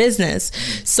my business.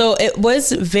 So it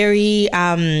was very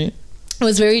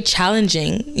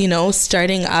challenging, you know,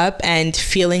 starting up and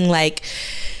feeling like,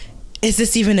 is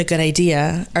this even a good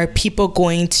idea? Are people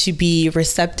going to be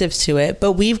receptive to it?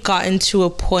 But we've gotten to a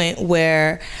point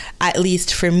where, at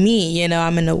least for me, you know,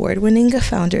 I'm an award-winning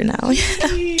founder now.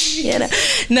 You know?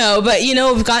 No, but, you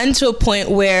know, we've gotten to a point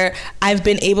where I've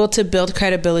been able to build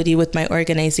credibility with my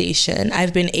organization.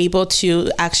 I've been able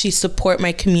to actually support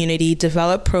my community,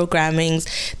 develop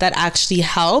programmings that actually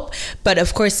help. But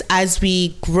of course, as we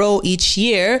grow each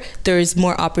year, there's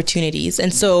more opportunities.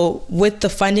 And so with the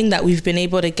funding that we've been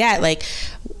able to get, like,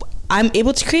 I'm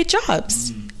able to create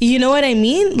jobs. You know what I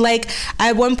mean? Like,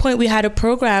 at one point we had a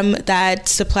program that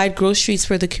supplied groceries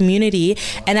for the community,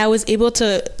 and I was able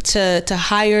to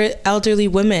hire elderly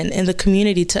women in the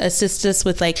community to assist us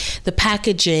with, like, the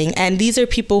packaging. And these are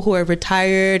people who are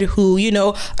retired, who, you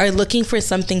know, are looking for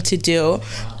something to do.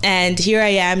 And here I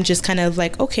am just kind of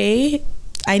like, okay,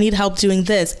 I need help doing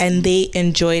this. And they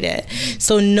enjoyed it.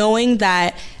 So knowing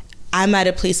that I'm at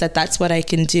a place that that's what I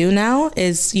can do now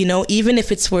is, you know, even if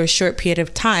it's for a short period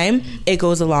of time, it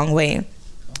goes a long way.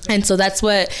 And so that's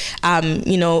what,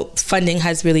 you know, funding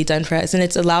has really done for us. And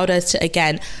it's allowed us to,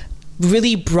 again,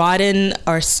 really broaden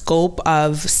our scope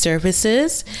of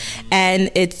services.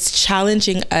 And it's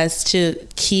challenging us to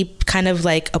keep kind of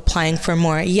like applying for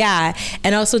more. Yeah.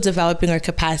 And also developing our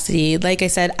capacity. Like I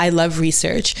said, I love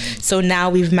research. So now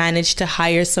we've managed to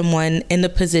hire someone in the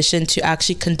position to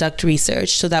actually conduct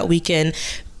research so that we can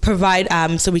provide,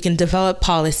 so we can develop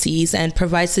policies and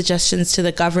provide suggestions to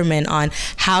the government on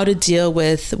how to deal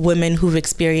with women who've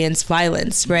experienced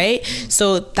violence, right?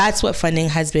 So that's what funding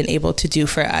has been able to do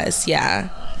for us. Yeah.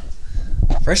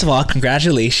 First of all,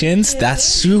 congratulations. That's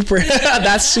super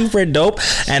that's super dope.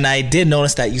 And I did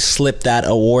notice that you slipped that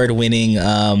award-winning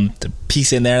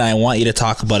piece in there, and I want you to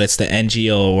talk about it. It's the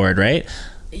NGO award, right?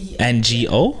 Yeah.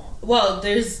 NGO? Well,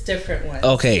 there's different ones.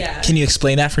 Okay. Yeah. Can you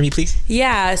explain that for me, please?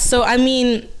 Yeah. So, I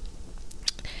mean,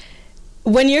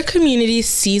 when your community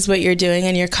sees what you're doing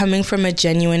and you're coming from a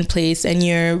genuine place and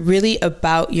you're really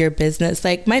about your business,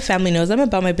 like, my family knows I'm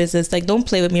about my business. Like, don't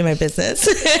play with me in my business.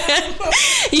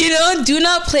 You know, do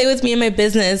not play with me in my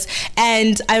business.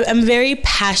 And I'm very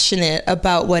passionate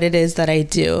about what it is that I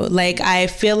do. Like, I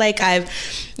feel like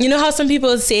you know how some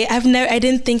people say, I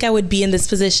didn't think I would be in this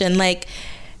position. Like,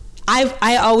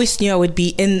 I always knew I would be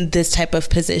in this type of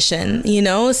position, you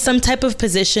know, some type of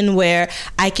position where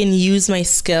I can use my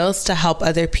skills to help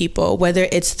other people, whether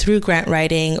it's through grant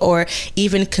writing or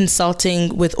even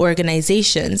consulting with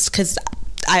organizations, because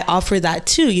I offer that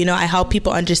too. You know, I help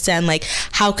people understand, like,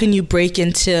 how can you break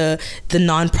into the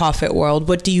nonprofit world?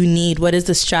 What do you need? What is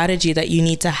the strategy that you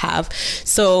need to have?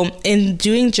 So in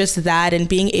doing just that and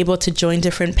being able to join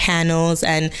different panels,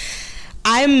 and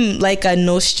I'm like a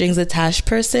no strings attached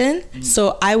person.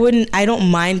 So I don't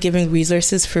mind giving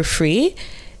resources for free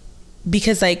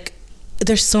because, like,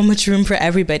 there's so much room for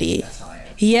everybody.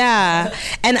 Yeah.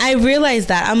 And I realized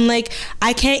that I'm like,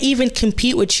 I can't even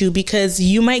compete with you because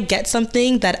you might get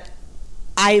something that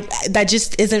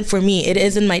just isn't for me. It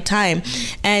isn't my time.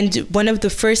 And one of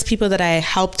the first people that I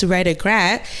helped write a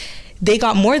grant, they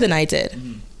got more than I did.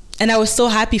 And I was so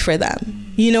happy for them.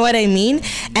 You know what I mean?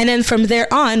 And then from there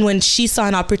on, when she saw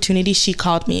an opportunity, she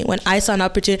called me. When I saw an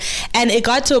opportunity, and it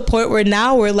got to a point where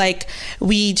now we're like,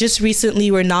 we just recently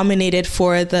were nominated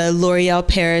for the L'Oreal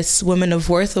Paris Women of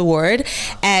Worth Award.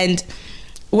 And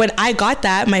when I got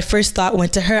that, my first thought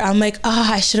went to her. I'm like, oh,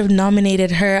 I should have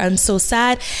nominated her. I'm so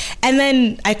sad. And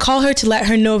then I call her to let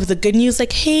her know of the good news.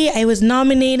 Like, hey, I was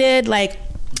nominated. Like,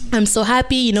 I'm so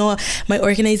happy, you know, my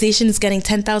organization is getting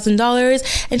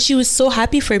 $10,000. And she was so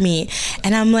happy for me.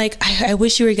 And I'm like, I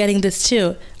wish you were getting this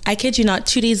too. I kid you not,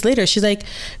 2 days later, she's like,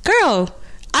 girl,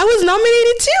 I was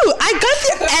nominated too. I got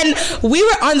it. And we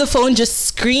were on the phone just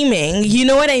screaming, you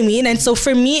know what I mean? And so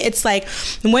for me, it's like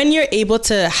when you're able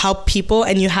to help people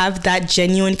and you have that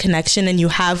genuine connection and you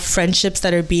have friendships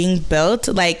that are being built,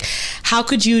 like how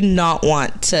could you not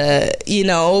want to, you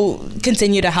know,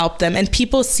 continue to help them? And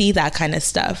people see that kind of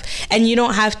stuff. And you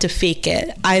don't have to fake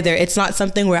it either. It's not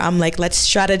something where I'm like, let's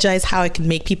strategize how I can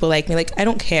make people like me. Like, I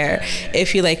don't care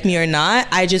if you like me or not.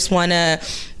 I just want to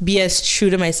be as true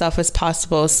to myself as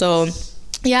possible. So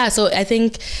yeah, so I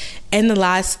think in the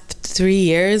last 3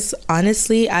 years,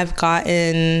 honestly, I've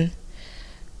gotten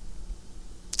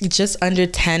just under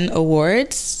 10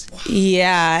 awards.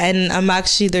 Yeah, and I'm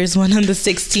actually, there's one on the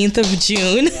 16th of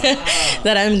June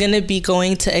that I'm going to be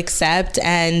going to accept.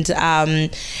 And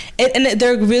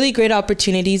they're really great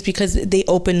opportunities because they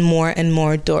open more and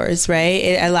more doors, right?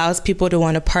 It allows people to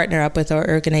want to partner up with our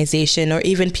organization or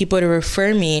even people to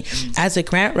refer me as a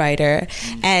grant writer.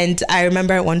 And I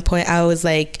remember at one point I was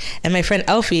like, and my friend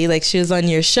Elfie, like she was on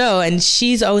your show and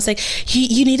she's always like,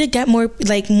 you need to get more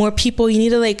people, you need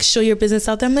to like show your business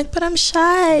out there. I'm like, but I'm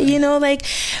shy, you know, like,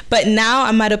 but now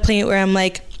I'm at a point where I'm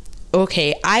like,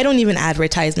 okay, I don't even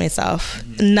advertise myself.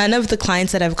 None of the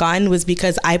clients that I've gotten was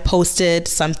because I posted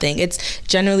something. It's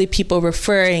generally people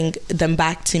referring them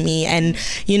back to me and,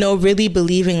 you know, really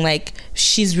believing like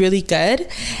she's really good.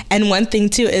 And one thing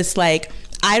too is like,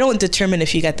 I don't determine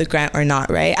if you get the grant or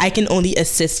not, right? I can only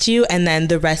assist you and then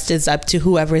the rest is up to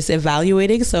whoever's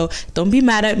evaluating. So don't be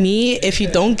mad at me if you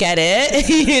don't get it,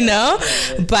 you know?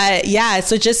 But yeah,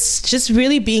 so just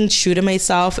really being true to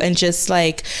myself and just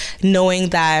like knowing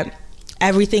that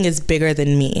everything is bigger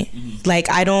than me. Like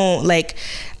I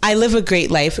live a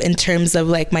great life in terms of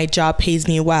like my job pays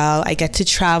me well. I get to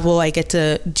travel. I get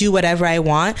to do whatever I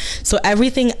want. So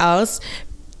everything else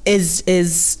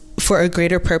is for a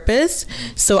greater purpose.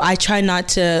 So I try not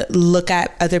to look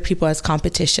at other people as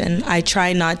competition. I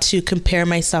try not to compare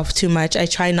myself too much. I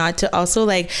try not to also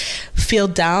like feel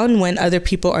down when other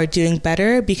people are doing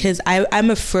better because I'm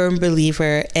a firm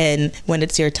believer in when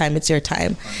it's your time, it's your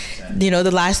time. 100%. You know, the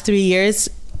last 3 years,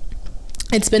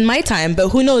 it's been my time, but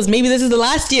who knows, maybe this is the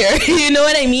last year. You know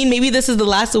what I mean? Maybe this is the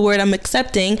last award I'm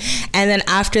accepting. And then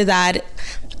after that,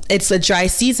 it's a dry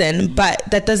season, but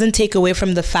that doesn't take away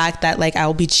from the fact that like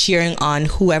I'll be cheering on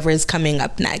whoever is coming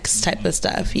up next type of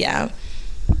stuff. Yeah.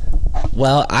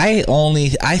 Well, I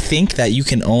think that you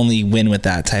can only win with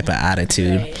that type of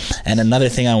attitude. Right. And another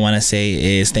thing I want to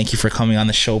say is thank you for coming on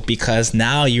the show because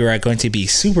now you are going to be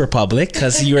super public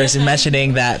because you were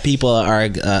mentioning that people are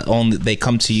they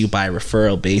come to you by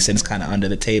referral base and it's kind of under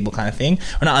the table kind of thing,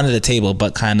 or not under the table,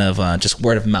 but kind of just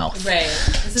word of mouth. Right.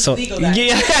 This is so legal.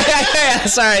 Yeah.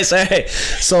 Sorry.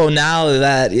 So now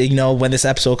that you know when this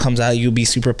episode comes out, you'll be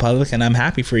super public, and I'm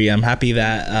happy for you. I'm happy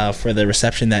that for the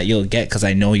reception that you'll get because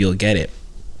I know you'll get it.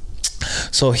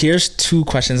 So here's 2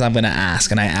 questions I'm going to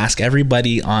ask, and I ask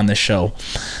everybody on the show.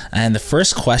 And the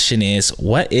first question is,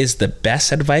 what is the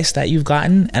best advice that you've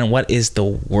gotten and what is the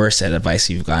worst advice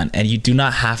you've gotten? And you do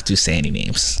not have to say any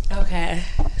names. Okay.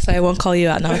 So I won't call you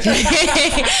out now.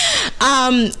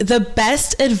 The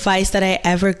best advice that I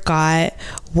ever got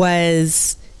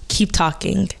was keep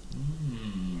talking.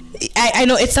 I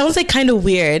know it sounds like kind of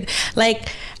weird. Like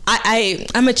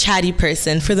I'm a chatty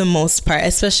person for the most part,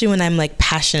 especially when I'm like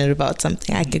passionate about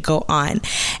something. I could go on.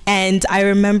 And I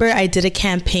remember I did a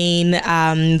campaign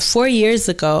 4 years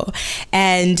ago,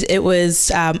 and it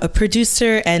was a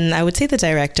producer and I would say the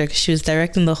director, because she was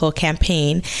directing the whole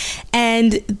campaign.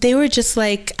 And they were just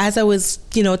like, as I was,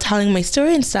 you know, telling my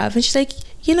story and stuff, and she's like,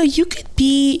 you know, you could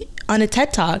be on a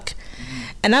TED Talk.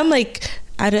 And I'm like,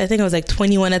 I think I was like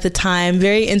 21 at the time,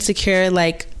 very insecure,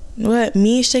 like, what,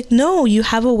 me? She's like, no, you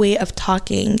have a way of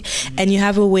talking and you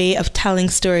have a way of telling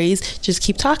stories. Just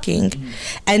keep talking.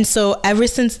 And so ever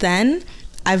since then,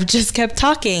 I've just kept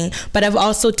talking, but I've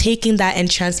also taken that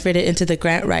and transferred it into the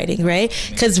grant writing, right?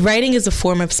 Because writing is a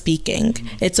form of speaking.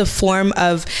 It's a form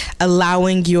of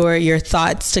allowing your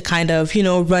thoughts to kind of, you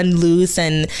know, run loose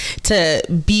and to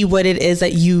be what it is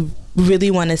that you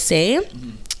really want to say.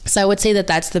 So I would say that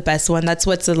that's the best one. That's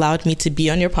what's allowed me to be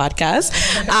on your podcast.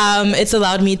 It's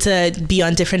allowed me to be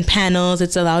on different panels.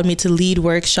 It's allowed me to lead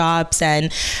workshops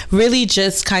and really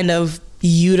just kind of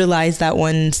utilize that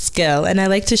one skill. And I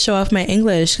like to show off my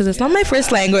English because it's not my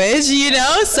first language,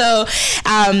 So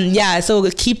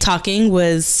so Keep Talking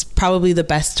was probably the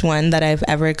best one that I've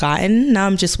ever gotten. Now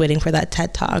I'm just waiting for that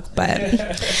TED Talk. But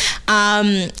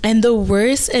and the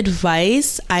worst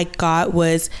advice I got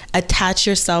was attach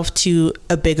yourself to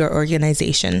a bigger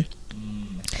organization.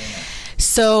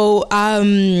 So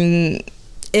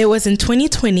it was in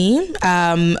 2020.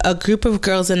 A group of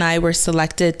girls and I were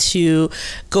selected to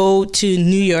go to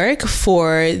New York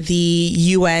for the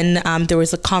UN. There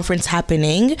was a conference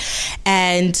happening.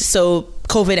 And so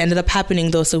COVID ended up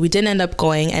happening though. So we didn't end up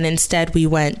going. And instead we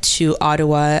went to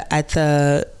Ottawa at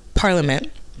the Parliament.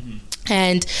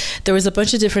 And there was a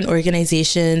bunch of different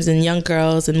organizations and young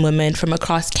girls and women from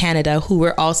across Canada who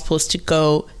were all supposed to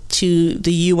go to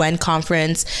the UN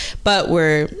conference, but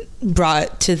were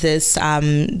brought to this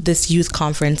youth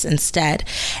conference instead.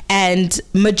 And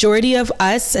majority of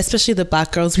us, especially the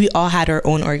Black girls, we all had our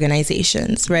own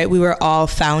organizations, right? We were all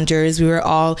founders. We were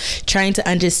all trying to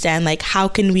understand, like, how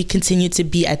can we continue to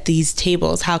be at these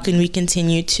tables? How can we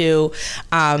continue to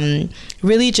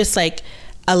really just like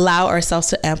allow ourselves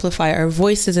to amplify our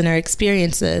voices and our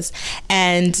experiences.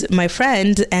 And my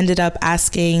friend ended up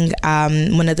asking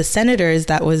one of the senators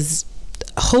that was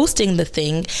hosting the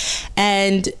thing,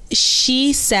 and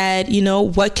she said,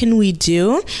 what can we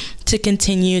do to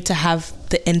continue to have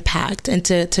the impact and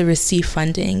to receive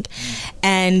funding?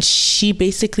 And she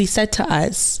basically said to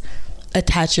us,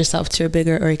 attach yourself to a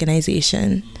bigger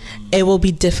organization. It will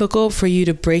be difficult for you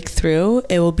to break through.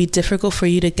 It will be difficult for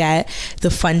you to get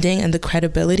the funding and the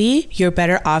credibility. You're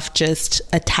better off just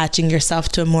attaching yourself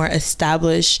to a more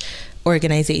established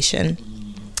organization.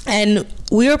 And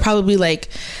we were probably like,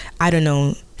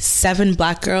 7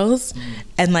 Black girls,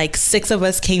 and like 6 of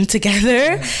us came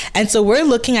together. And so we're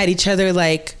looking at each other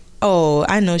like, oh,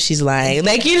 I know she's lying.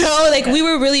 We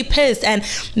were really pissed. And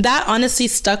that honestly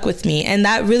stuck with me. And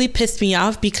that really pissed me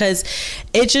off because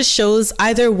it just shows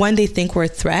either one, they think we're a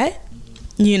threat.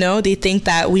 They think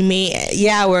that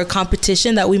we're a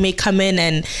competition, that we may come in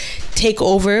and take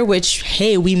over, which,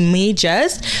 hey, we may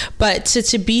just. But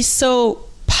to be so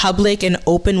public and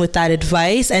open with that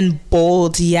advice, and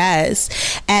bold, yes.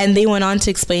 And they went on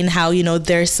to explain how,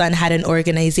 their son had an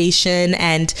organization,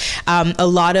 and a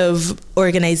lot of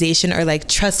organization are like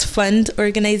trust fund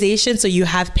organizations. So you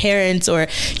have parents or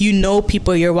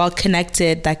people, you're well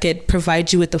connected that could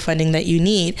provide you with the funding that you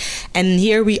need. And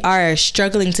here we are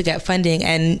struggling to get funding.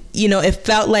 And, it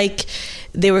felt like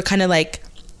they were kind of like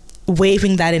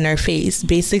waving that in our face,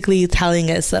 basically telling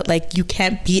us that like you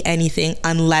can't be anything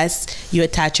unless you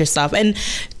attach yourself. And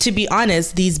to be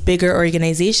honest, these bigger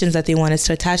organizations that they want us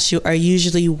to attach to are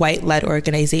usually white-led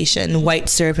white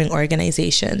serving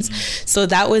organizations. So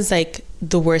that was like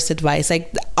the worst advice.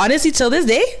 Like, honestly, till this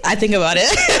day, I think about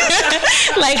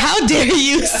it. Like, how dare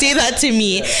you say that to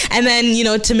me? And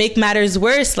then, to make matters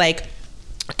worse, like,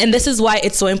 and this is why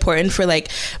it's so important for like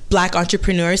Black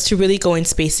entrepreneurs to really go in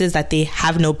spaces that they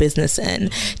have no business in,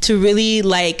 to really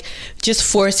like just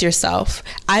force yourself.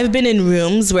 I've been in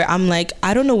rooms where I'm like,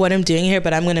 I don't know what I'm doing here,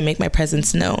 but I'm going to make my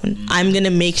presence known. I'm going to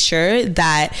make sure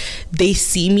that they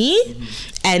see me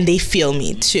and they feel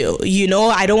me too.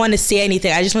 I don't want to say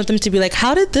anything. I just want them to be like,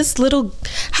 how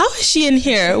is she in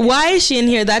here? Why is she in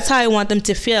here? That's how I want them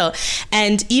to feel.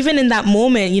 And even in that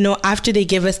moment, after they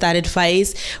give us that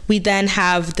advice, we then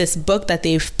have this book that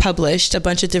they've published, a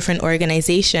bunch of different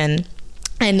organizations,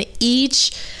 and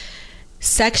each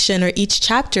section or each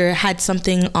chapter had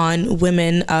something on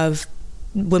women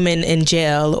in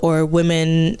jail, or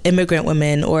immigrant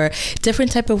women, or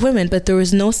different type of women, but there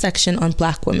was no section on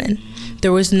Black women.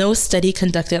 There was no study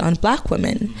conducted on Black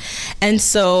women. And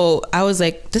so I was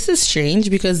like, this is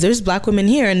strange, because there's Black women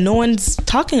here and no one's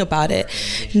talking about it.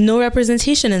 No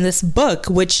representation in this book,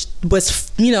 which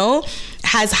was,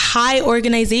 has high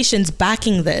organizations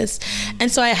backing this.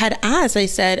 And so I had asked, I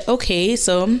said, okay,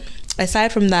 so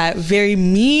aside from that very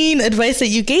mean advice that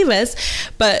you gave us,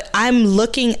 but I'm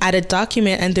looking at a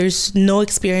document and there's no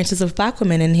experiences of Black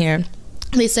women in here.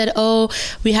 They said, oh,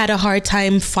 we had a hard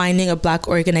time finding a Black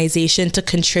organization to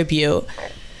contribute.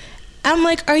 I'm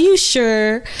like, are you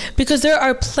sure? Because there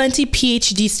are plenty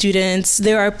PhD students,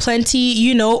 there are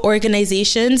plenty,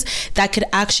 organizations that could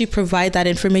actually provide that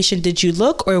information. Did you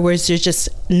look, or was there just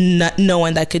no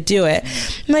one that could do it?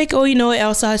 I'm like, oh, it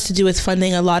also has to do with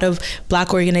funding. A lot of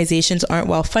Black organizations aren't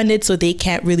well funded, so they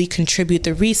can't really contribute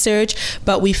the research.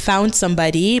 But we found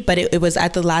somebody, but it was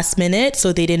at the last minute,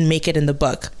 so they didn't make it in the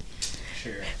book.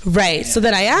 Right. So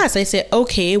then I said,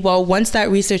 okay, well, once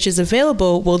that research is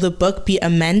available, will the book be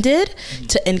amended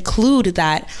to include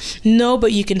that? No,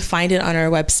 but you can find it on our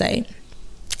website.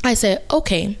 I said,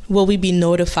 okay, will we be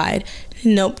notified?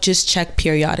 Nope, just check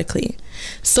periodically.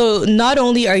 So not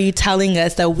only are you telling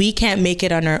us that we can't make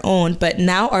it on our own, but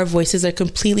now our voices are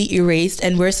completely erased,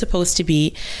 and we're supposed to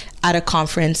be at a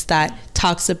conference that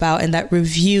talks about and that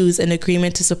reviews an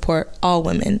agreement to support all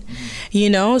women.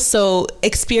 You know, so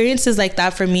experiences like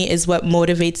that for me is what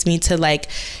motivates me to like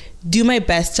do my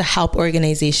best to help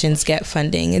organizations get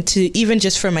funding, and to even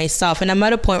just for myself. And I'm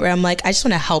at a point where I'm like, I just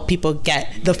want to help people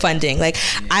get the funding. Like,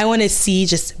 I want to see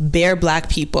just bare Black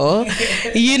people,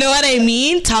 you know what I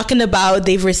mean? Talking about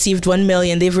they've received 1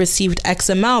 million, they've received X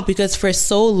amount, because for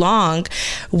so long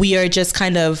we are just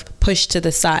kind of pushed to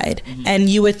the side. And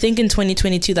you would think in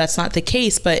 2022 that's not the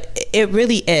case, but it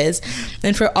really is.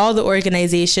 And for all the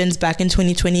organizations back in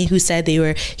 2020 who said they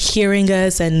were hearing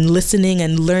us and listening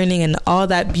and learning and all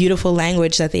that beautiful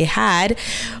language that they had,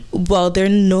 well, they're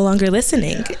no longer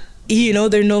listening. You know,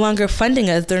 they're no longer funding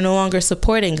us, they're no longer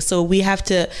supporting. So we have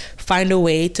to find a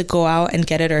way to go out and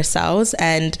get it ourselves.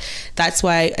 And that's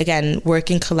why, again,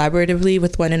 working collaboratively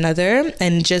with one another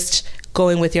and just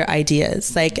going with your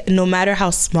ideas. Like, no matter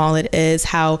how small it is,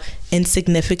 how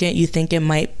insignificant you think it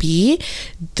might be,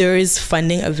 there is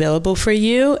funding available for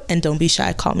you, and don't be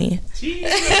shy, call me.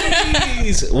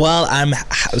 Jeez. Well,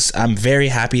 I'm very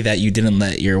happy that you didn't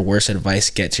let your worst advice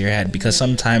get to your head, because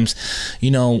sometimes,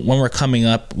 you know, when we're coming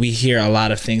up, we hear a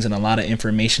lot of things and a lot of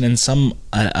information, and some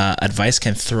advice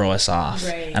can throw us off.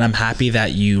 Right. And I'm happy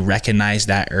that you recognized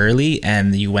that early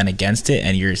and you went against it,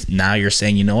 and you're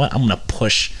saying, you know what, I'm gonna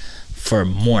push for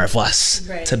more of us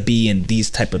to be in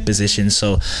these type of positions.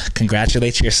 So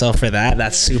congratulate yourself for that.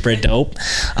 That's super dope.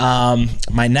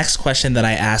 My next question that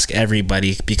I ask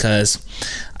everybody, because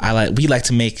we like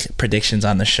to make predictions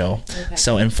on the show. Okay.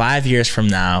 So in 5 years from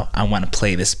now, I want to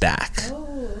play this back.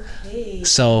 Oh, okay.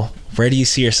 So where do you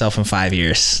see yourself in 5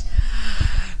 years?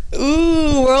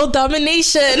 Ooh, world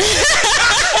domination.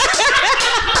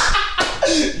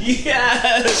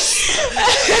 Yes.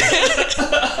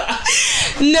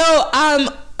 No,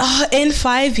 in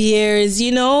 5 years,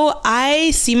 you know,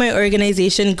 I see my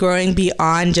organization growing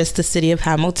beyond just the city of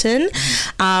Hamilton.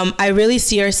 I really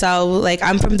see ourselves, like,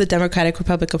 I'm from the Democratic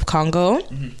Republic of Congo.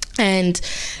 And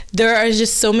there are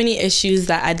just so many issues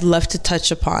that I'd love to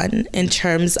touch upon in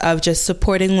terms of just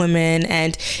supporting women,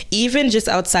 and even just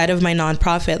outside of my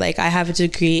nonprofit. Like, I have a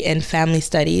degree in family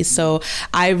studies, so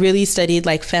I really studied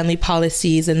like family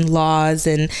policies and laws,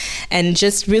 and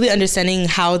just really understanding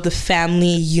how the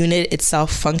family unit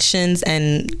itself functions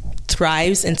and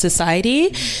thrives in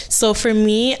society. So for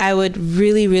me, I would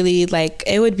really, really like,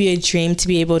 it would be a dream to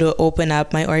be able to open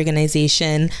up my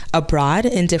organization abroad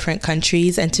in different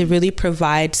countries, and to really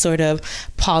provide sort of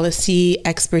policy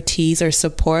expertise or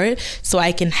support, so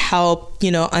I can help,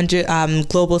 you know, under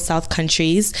global South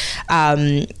countries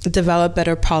develop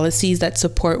better policies that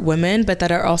support women, but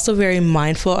that are also very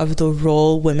mindful of the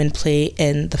role women play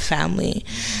in the family.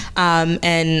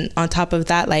 And on top of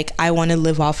that, like, I want to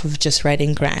live off of just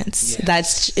writing grants.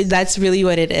 Yes. That's really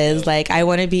what it is. Like, I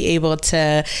want to be able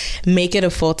to make it a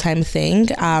full-time thing,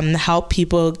 help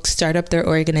people start up their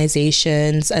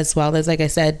organizations, as well as, like I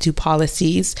said, do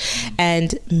policies.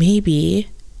 And maybe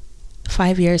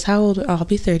 5 years, how old? I'll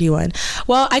be 31.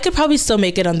 Well, I could probably still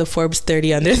make it on the Forbes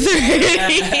 30 under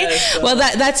 30. Well,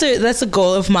 that's a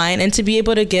goal of mine. And to be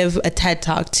able to give a TED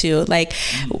Talk too, like,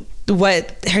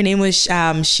 what her name was,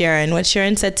 Sharon. What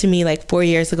Sharon said to me like 4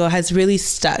 years ago has really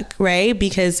stuck, right?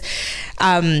 Because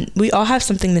we all have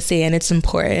something to say, and it's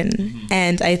important.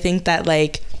 And I think that,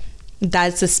 like,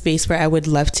 that's a space where I would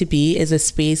love to be, is a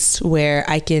space where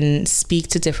I can speak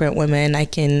to different women. I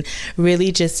can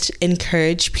really just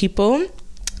encourage people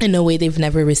in a way they've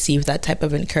never received that type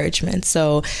of encouragement.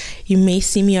 So you may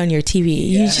see me on your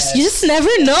TV. Yes. You just never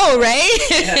know, right?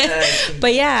 Yes.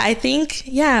 But yeah, I think,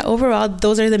 overall,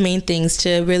 those are the main things: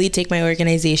 to really take my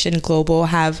organization global,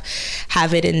 have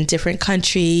it in different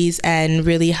countries, and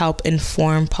really help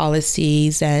inform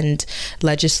policies and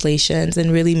legislations,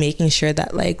 and really making sure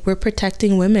that, like, we're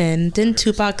protecting women. Didn't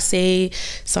Tupac say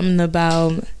something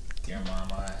about...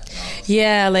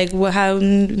 Yeah, like,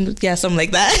 something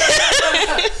like that.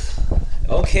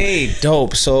 Okay,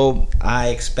 dope. So I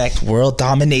expect world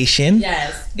domination.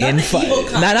 Yes. Not the evil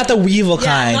kind. Not the evil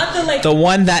kind. Not the, like, the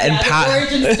one that empowers.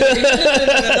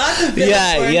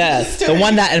 The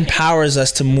one that empowers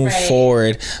us to move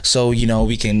forward. So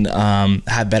we can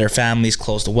have better families,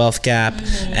 close the wealth gap,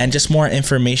 and just more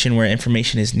information where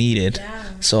information is needed. Yeah.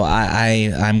 So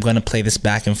I'm gonna play this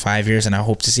back in 5 years, and I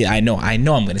hope to see it. I know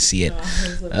I'm gonna see it.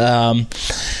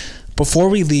 Before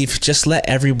we leave, just let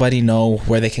everybody know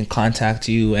where they can contact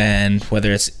you, and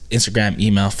whether it's Instagram,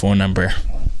 email, phone number.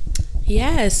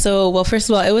 Yeah, so, well, first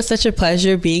of all, it was such a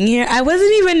pleasure being here. I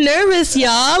wasn't even nervous,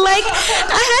 y'all. Like,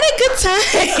 I had a good time.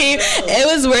 It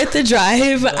was worth the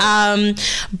drive.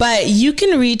 But you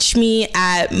can reach me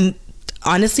at,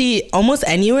 honestly, almost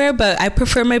anywhere, but I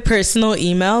prefer my personal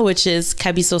email, which is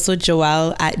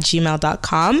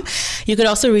kabisosojoelle@gmail.com. You could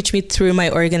also reach me through my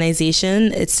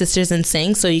organization. It's Sisters in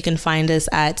Sync, so you can find us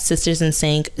at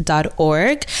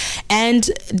sistersinsync.org. And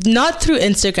not through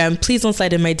Instagram. Please don't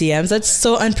slide in my DMs. That's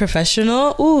so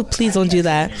unprofessional. Ooh, please don't do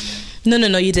that. No,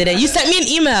 you didn't. You sent me an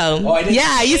email. Oh, I didn't.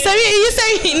 Yeah, you sent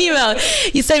me an email.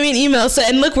 You sent me an email. So,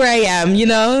 and look where I am,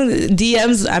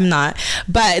 DMs, I'm not.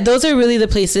 But those are really the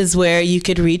places where you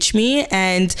could reach me.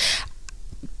 And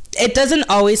it doesn't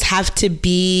always have to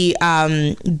be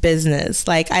business.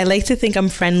 Like, I like to think I'm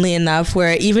friendly enough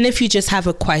where even if you just have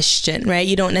a question, right,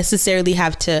 you don't necessarily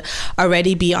have to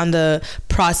already be on the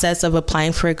process of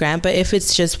applying for a grant. But if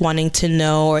it's just wanting to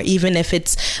know, or even if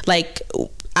it's like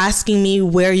asking me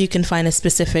where you can find a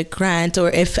specific grant,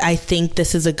 or if I think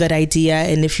this is a good idea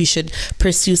and if you should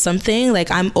pursue something,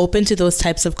 like, I'm open to those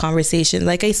types of conversations.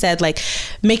 Like I said, like,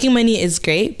 making money is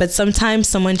great, but sometimes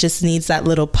someone just needs that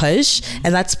little push,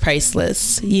 and that's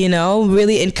priceless.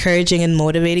 Really encouraging and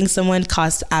motivating someone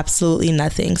costs absolutely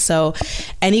nothing. So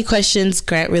any questions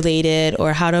grant related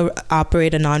or how to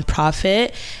operate a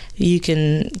nonprofit, you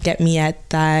can get me at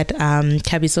that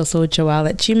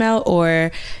kabisosojoelle@gmail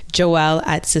or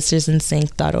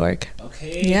joelle@sistersinsync.org.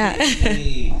 Okay. Yeah.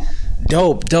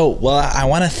 Dope. Well, I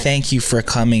want to thank you for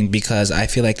coming, because I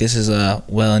feel like this is a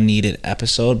well-needed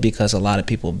episode, because a lot of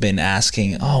people have been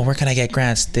asking, where can I get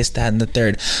grants, this, that, and the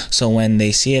third. So when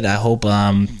they see it, I hope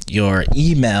your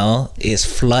email is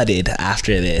flooded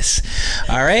after this.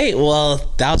 All right. Well,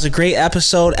 that was a great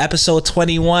episode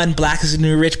 21, Black is the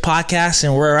New Rich podcast,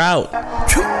 and we're out.